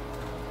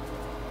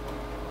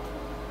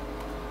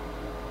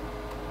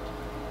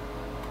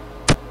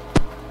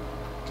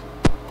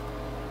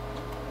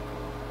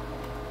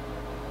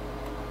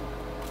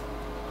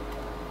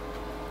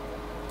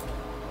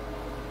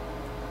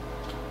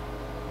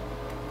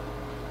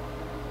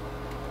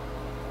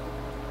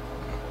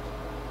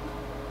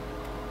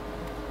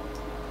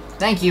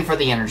 Thank you for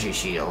the energy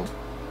shield.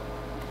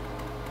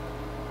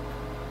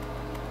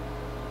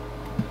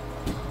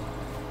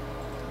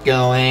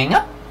 Going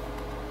up.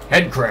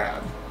 Head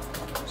crab.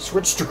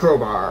 Switch to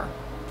crowbar.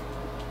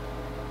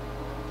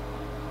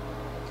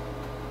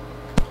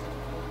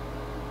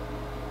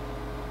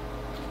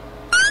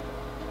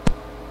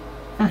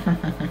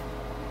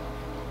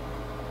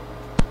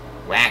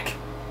 Whack.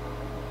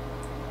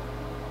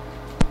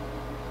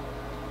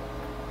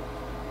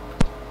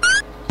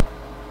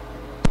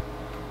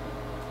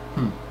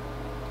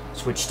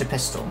 Switch to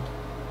pistol.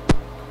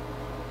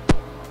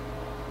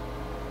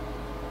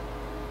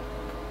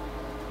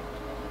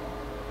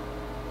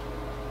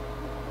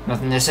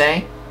 Nothing to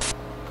say?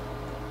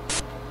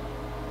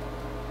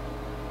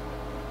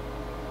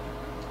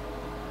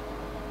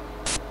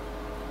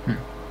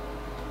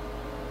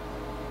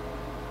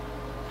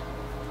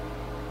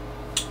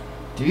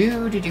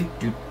 Do do do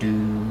do do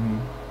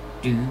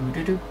do do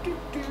do do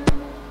do.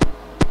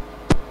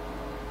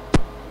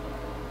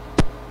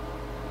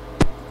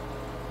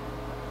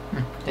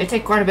 They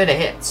take quite a bit of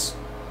hits.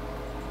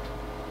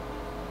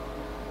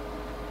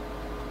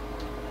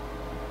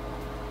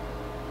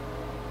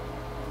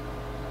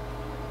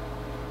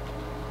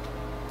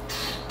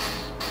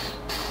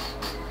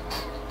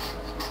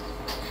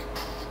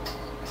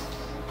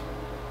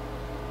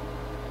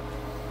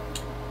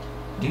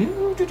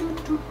 Do, do, do,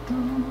 do,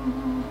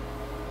 do.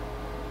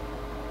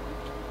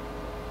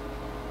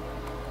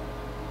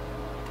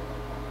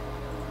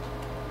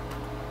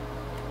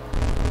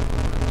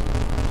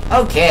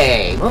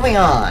 Okay, moving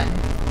on.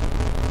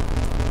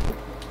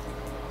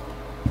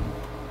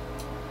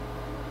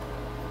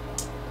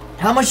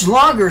 How much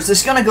longer is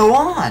this gonna go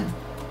on?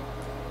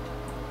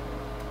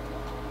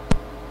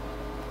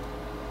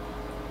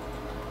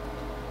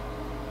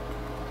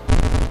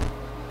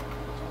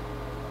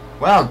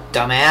 Well,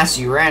 dumbass,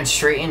 you ran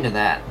straight into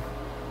that.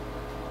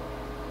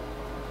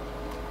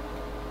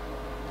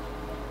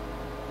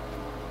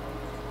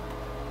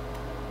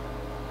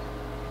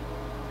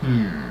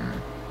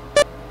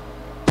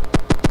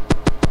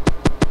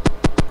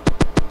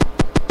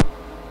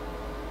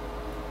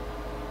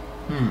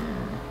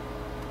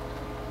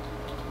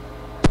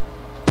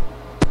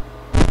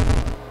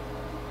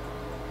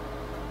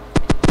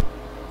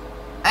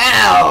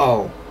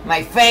 Ow!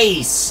 My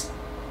face!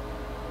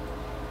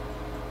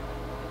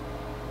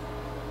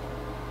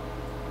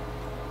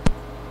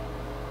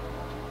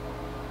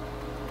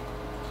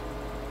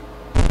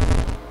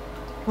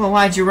 Well,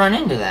 why'd you run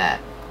into that?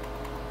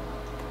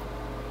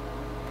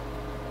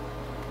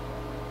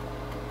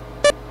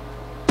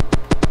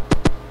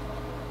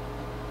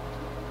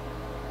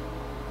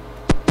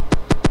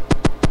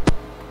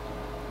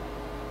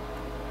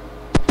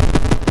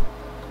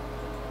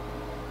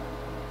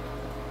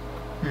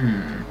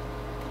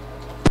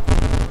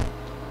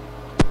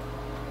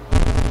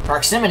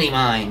 Proximity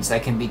mines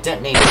that can be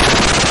detonated.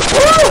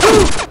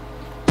 Woo!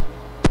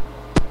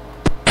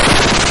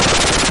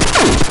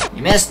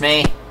 You missed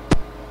me.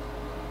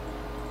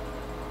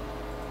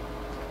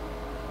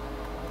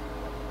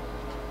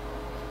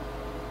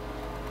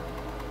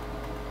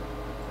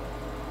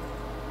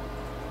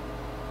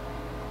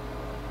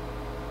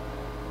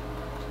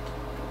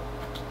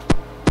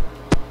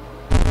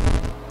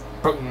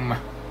 Boom.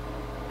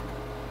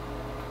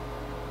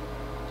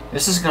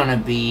 This is gonna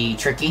be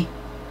tricky.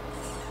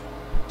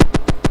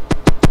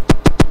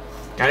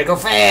 Gotta go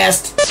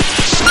fast!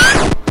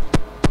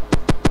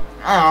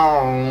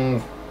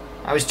 Oh,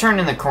 I was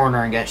turning the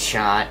corner and got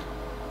shot.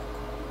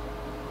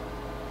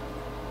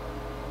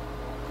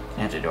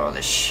 I have to do all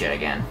this shit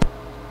again.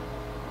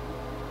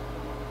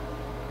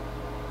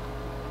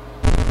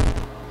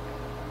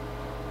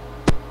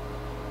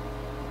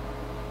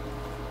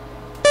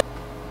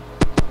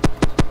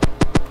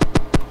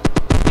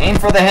 Aim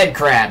for the head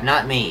crab,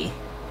 not me.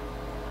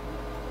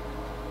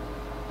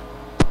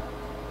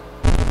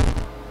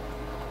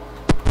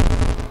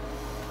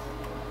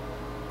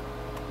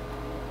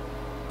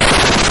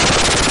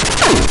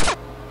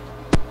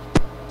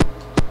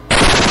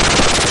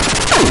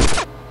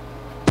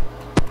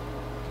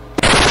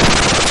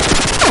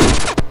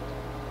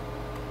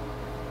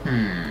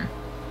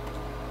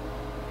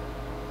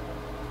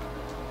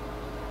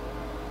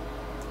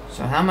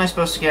 So how am I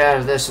supposed to get out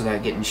of this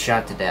without getting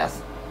shot to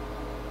death?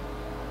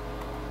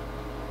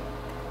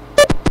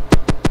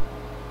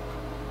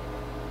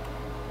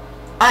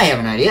 I have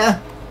an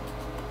idea!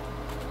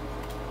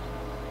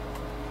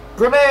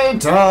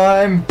 Grenade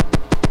time!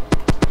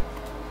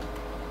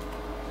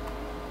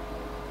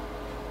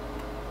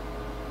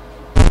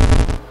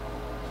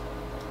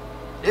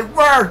 It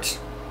worked!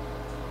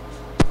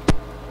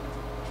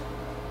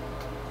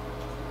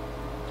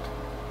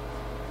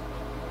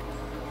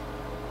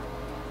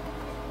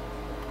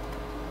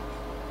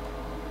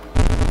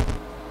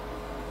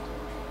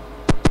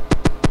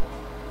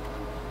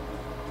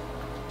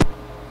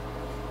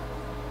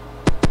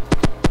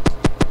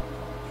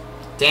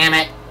 Damn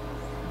it.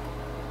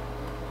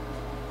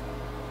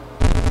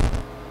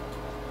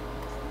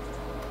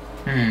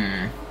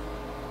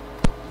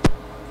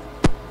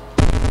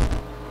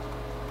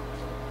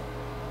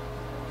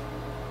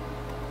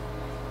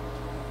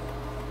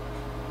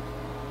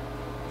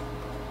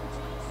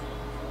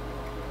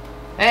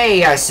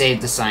 Hey, I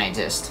saved the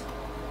scientist.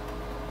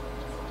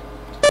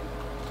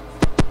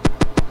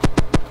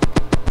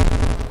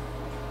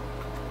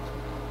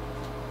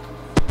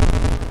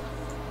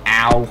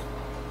 Ow.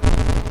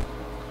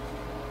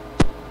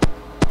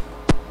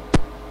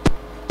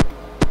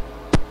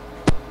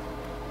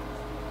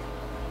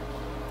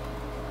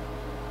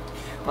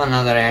 Well,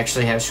 now that I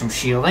actually have some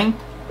shielding,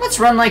 let's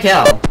run like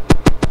hell.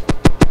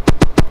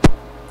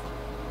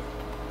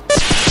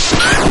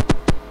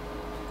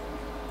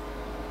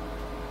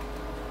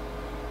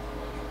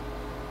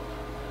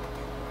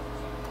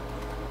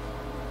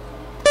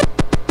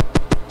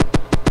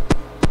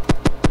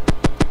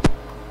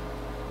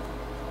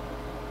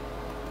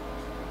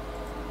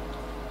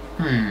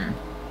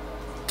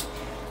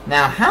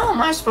 Now, how am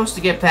I supposed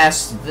to get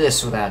past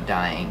this without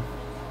dying?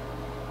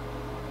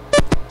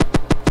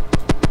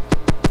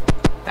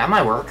 That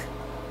might work.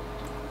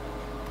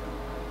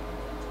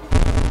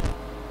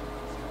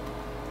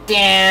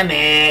 Damn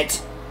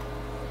it!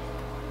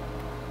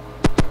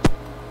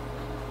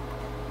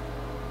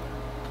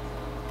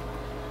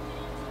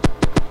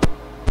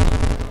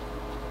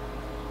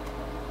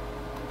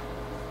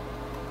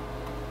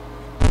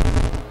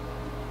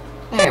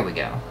 There we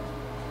go.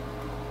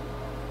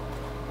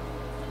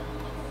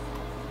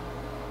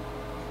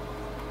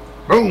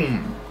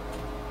 Boom!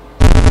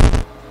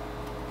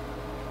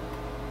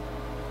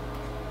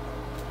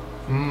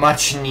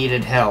 Much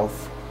needed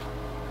health.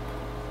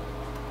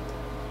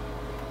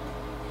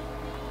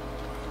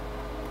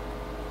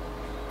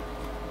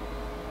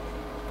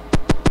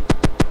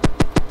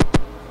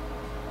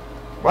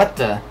 What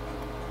the?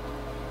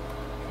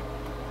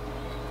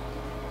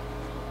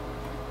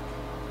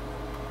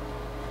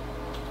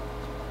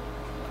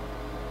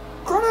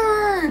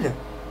 Grenade!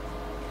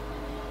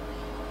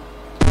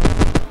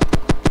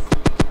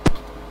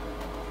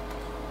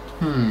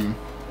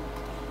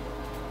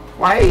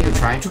 Why are you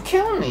trying to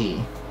kill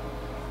me?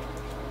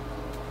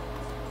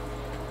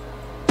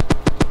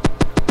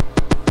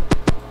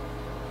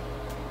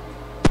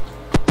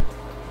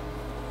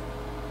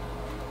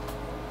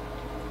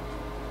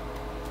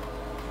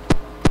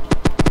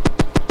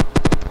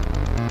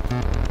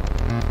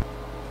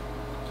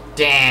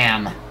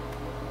 Damn.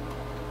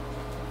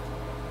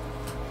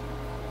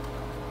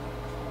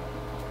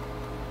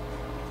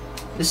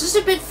 This is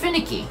a bit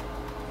finicky.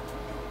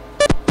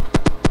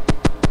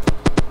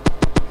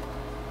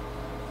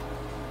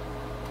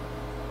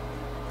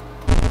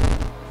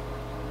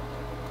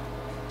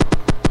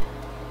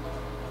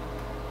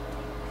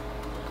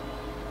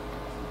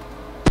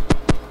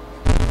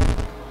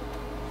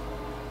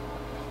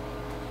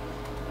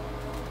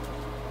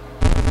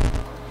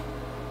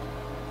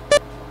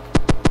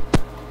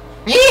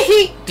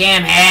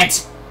 Damn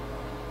it!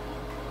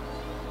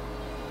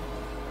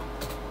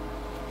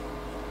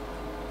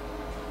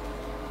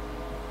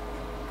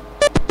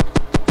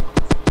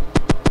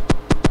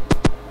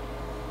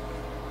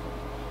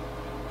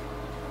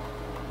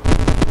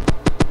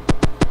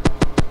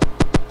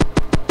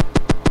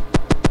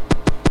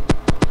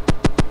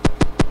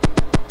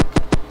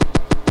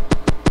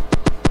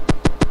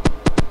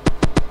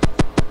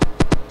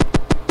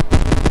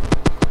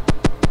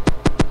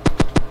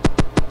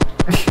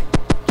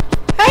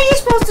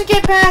 To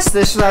get past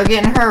this without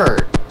getting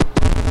hurt?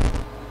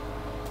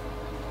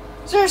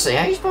 Seriously,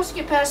 how are you supposed to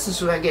get past this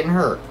without getting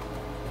hurt?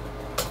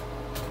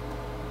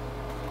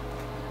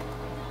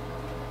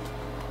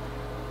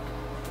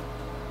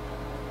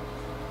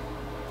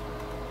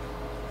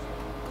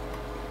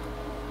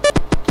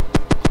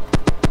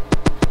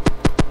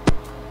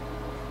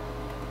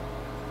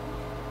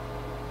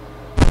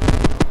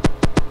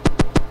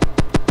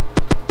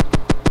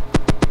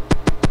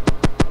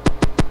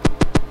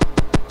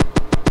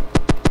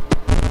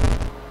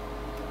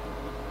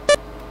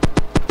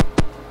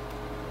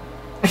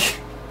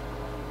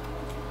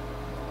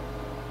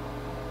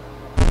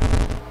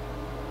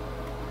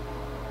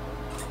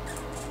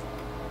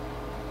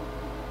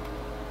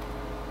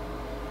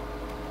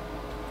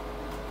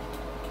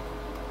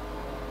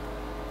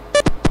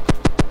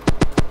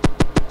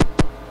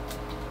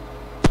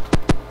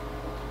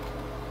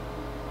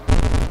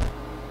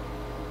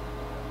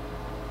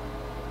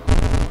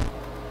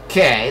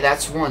 Okay,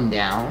 that's one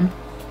down.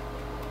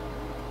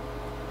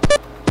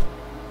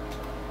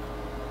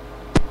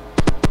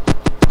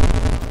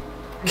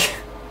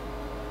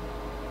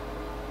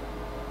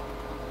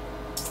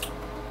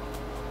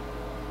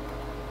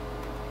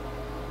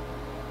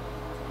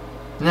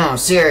 No,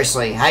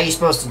 seriously, how are you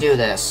supposed to do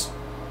this?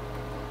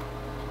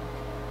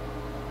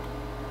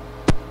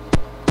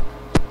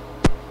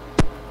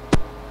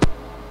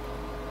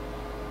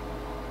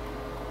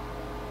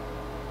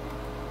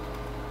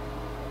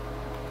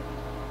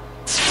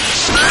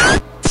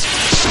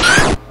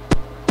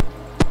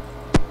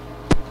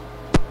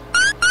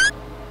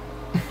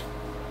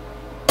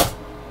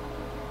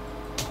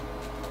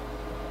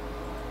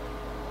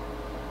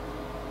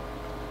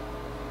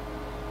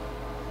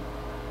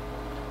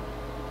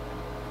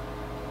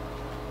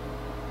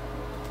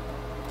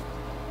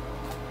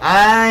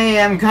 I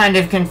am kind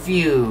of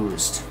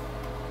confused.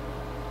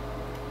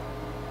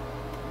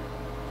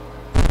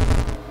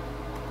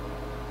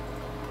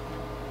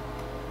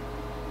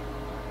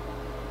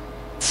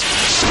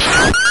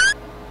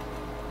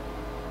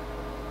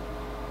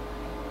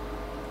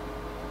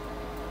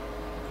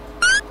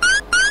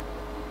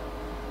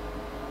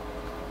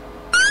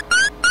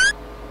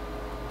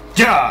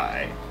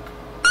 Die!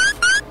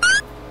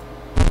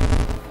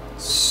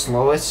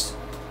 Slowest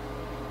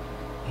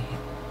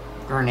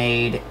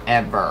grenade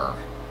ever.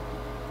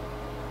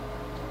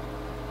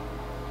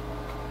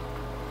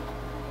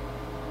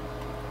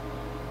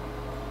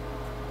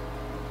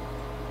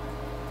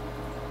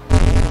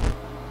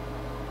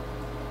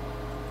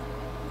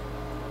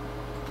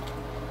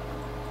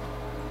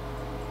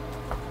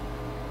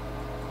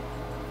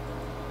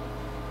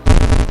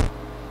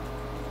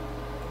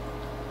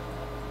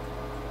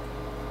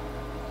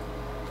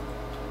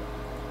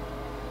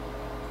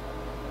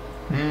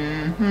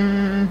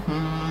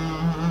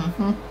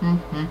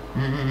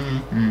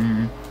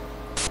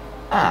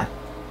 Ah.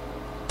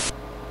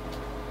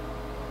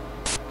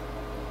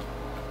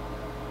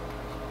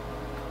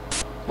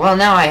 Well,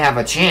 now I have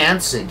a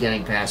chance at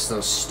getting past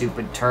those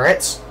stupid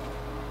turrets.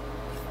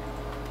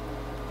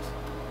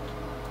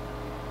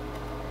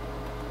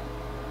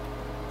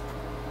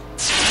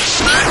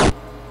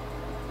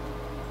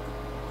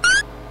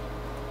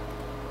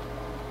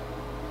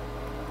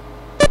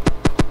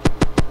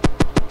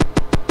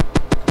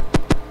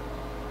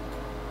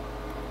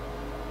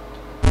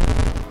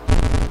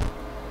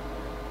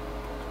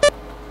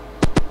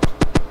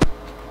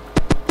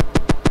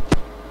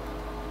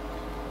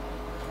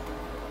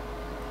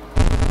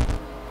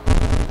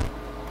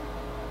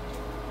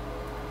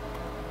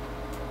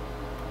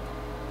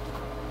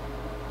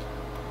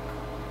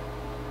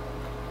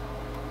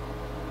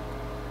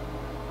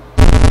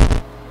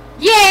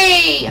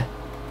 me!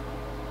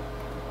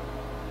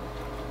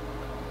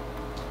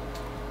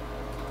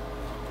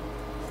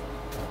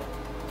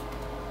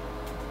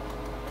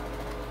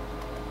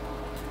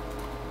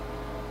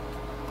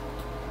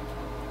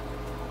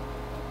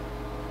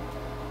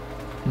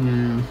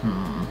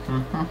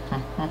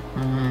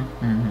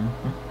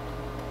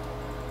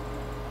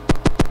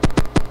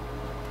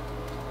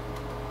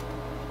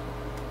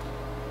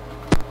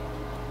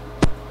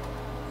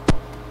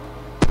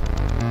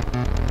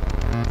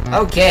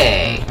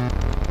 Okay.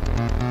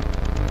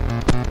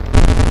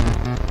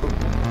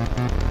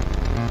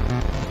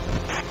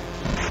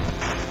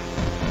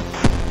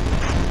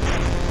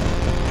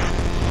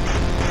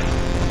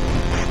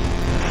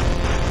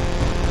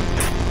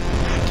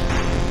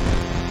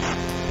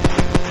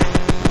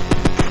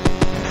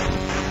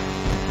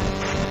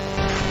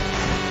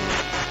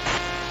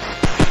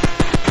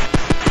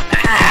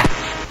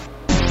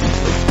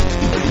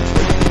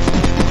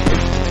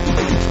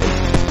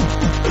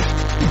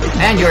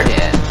 And you're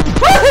dead.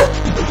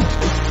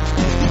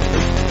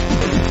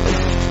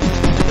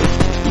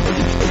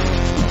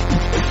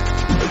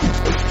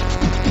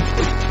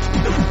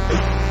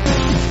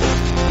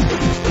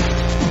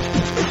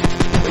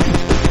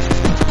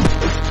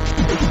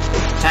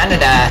 Time to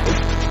die.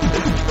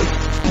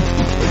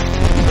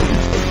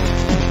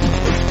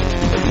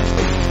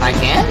 I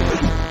can?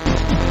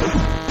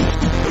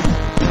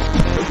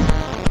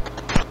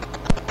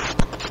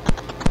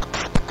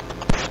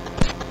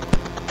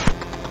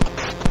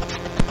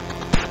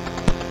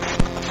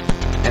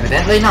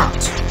 Evidently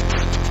not.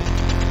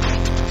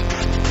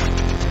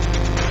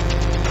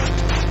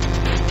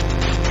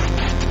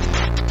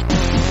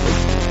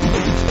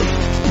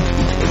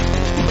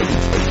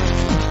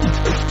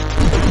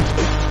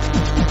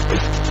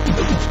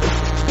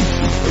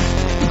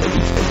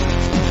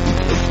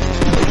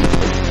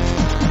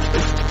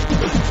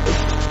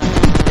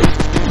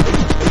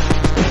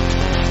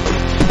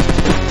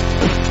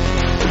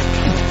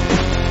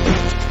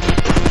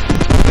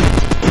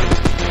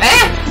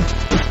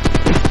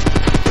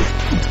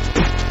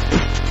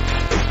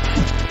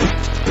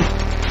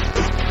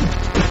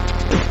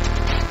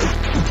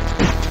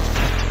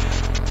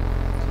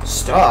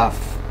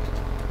 Stuff.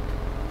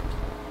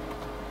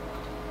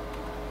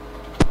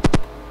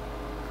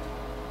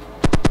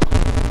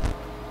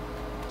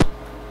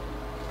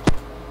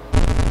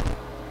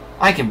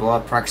 I can blow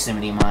up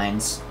proximity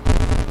mines.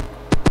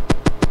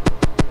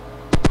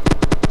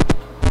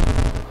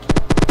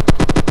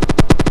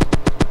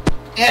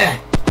 Ugh.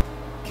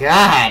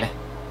 God.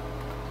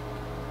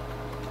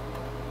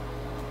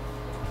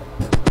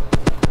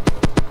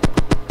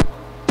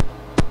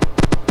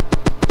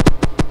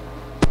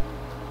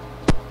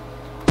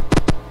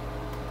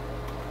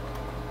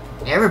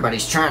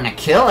 Everybody's trying to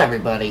kill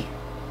everybody.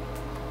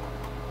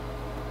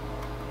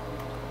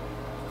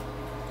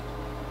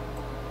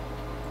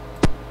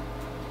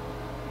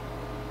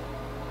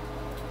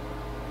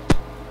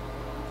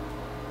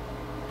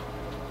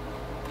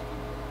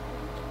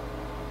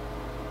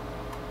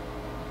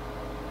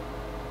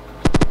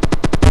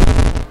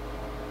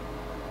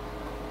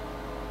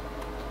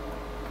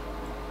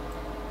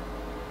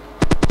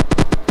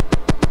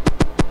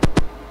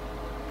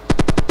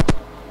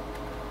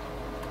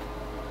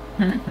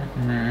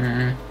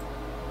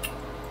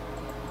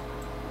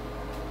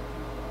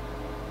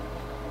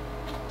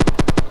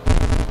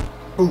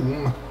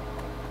 Boom.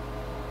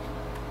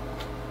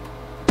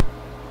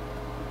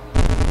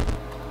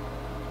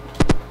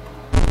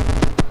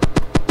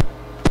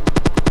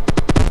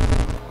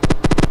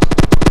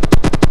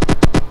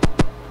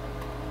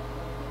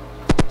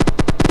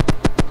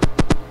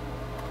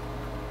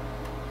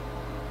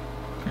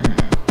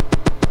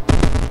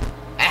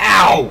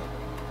 Ow!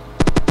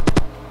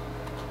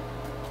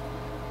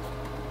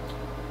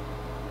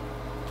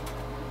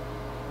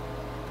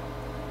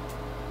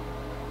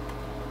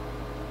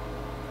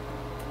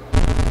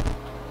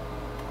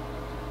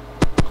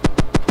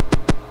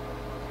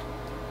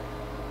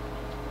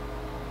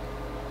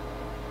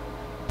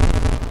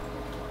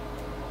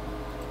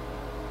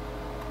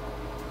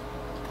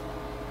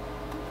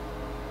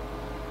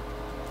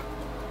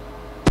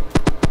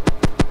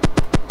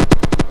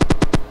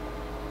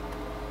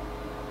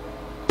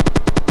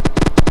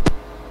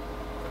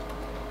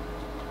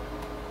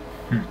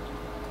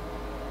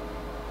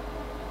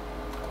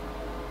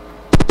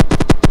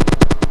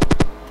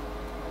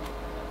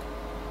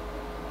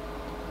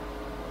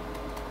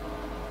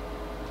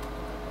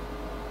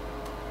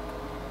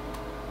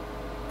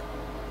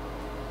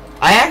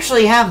 I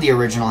actually have the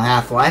original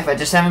Half-Life, I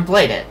just haven't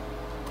played it.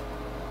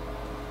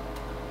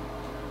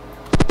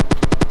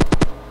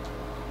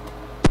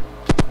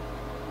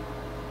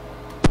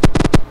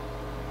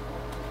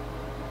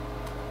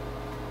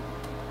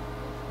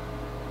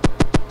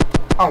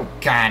 Oh,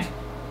 God.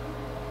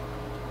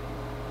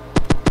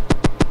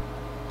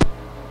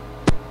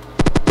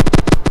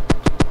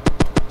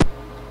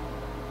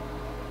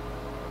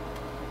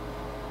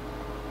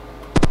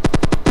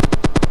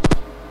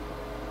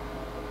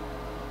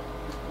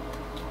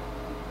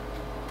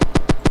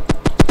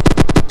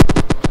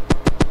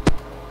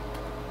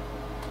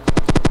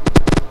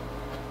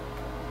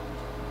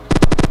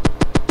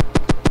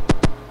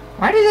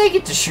 Why do they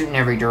get to shoot in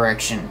every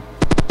direction?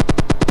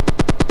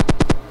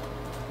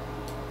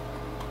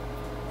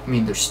 I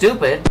mean, they're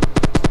stupid.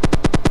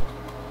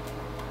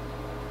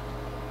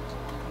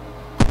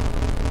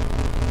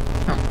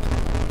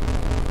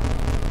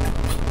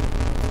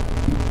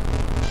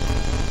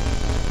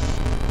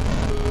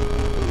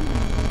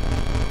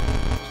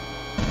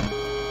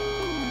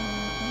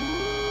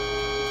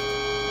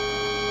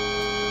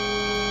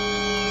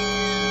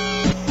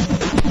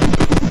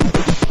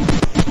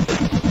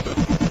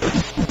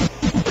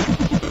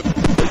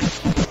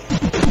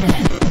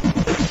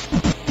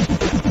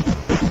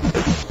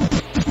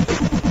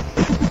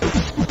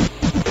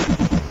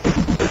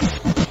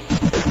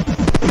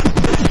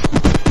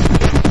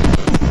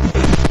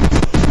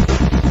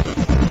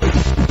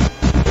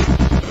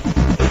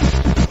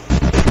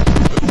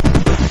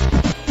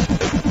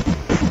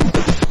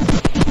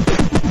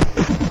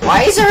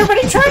 Why is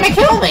everybody trying to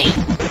kill me?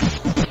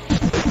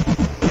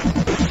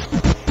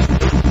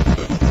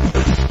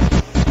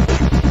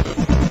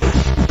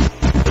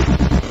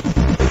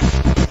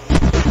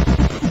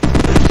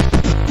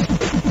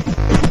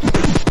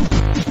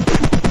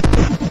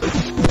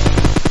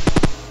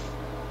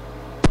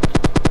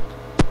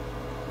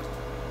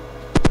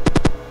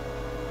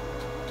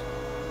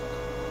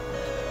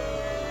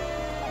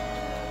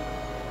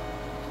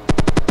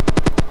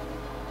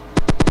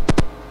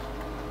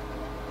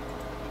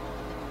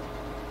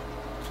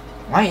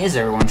 Why is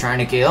everyone trying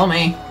to kill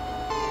me?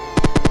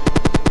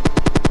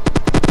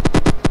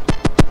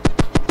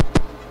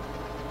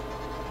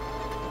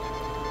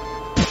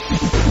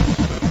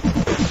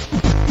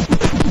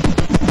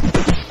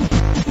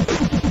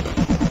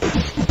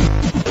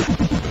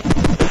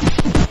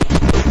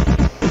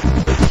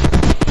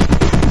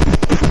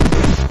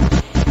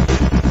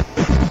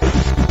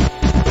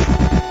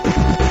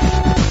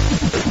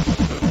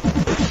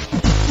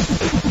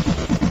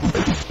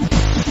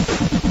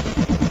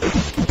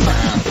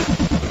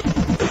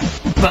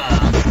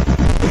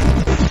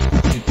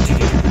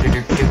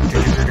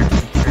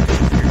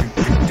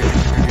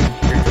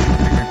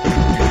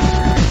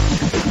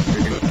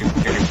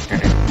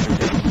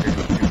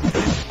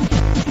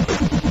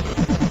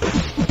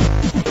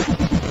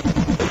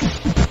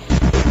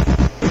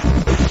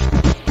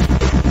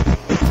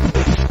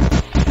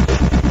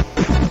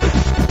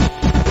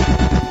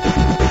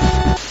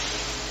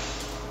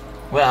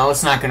 Well,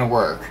 it's not gonna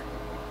work.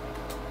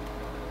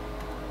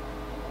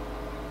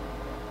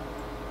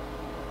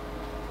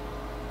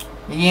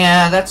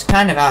 Yeah, that's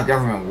kind of how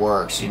government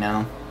works, you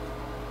know?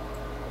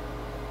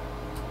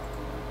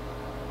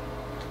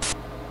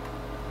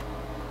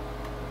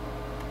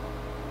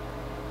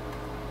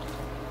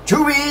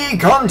 To be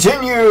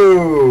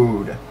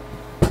continued!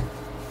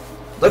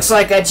 Looks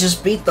like I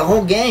just beat the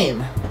whole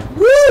game.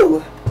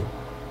 Woo!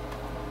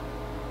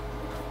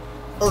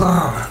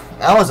 Ugh,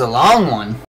 that was a long one.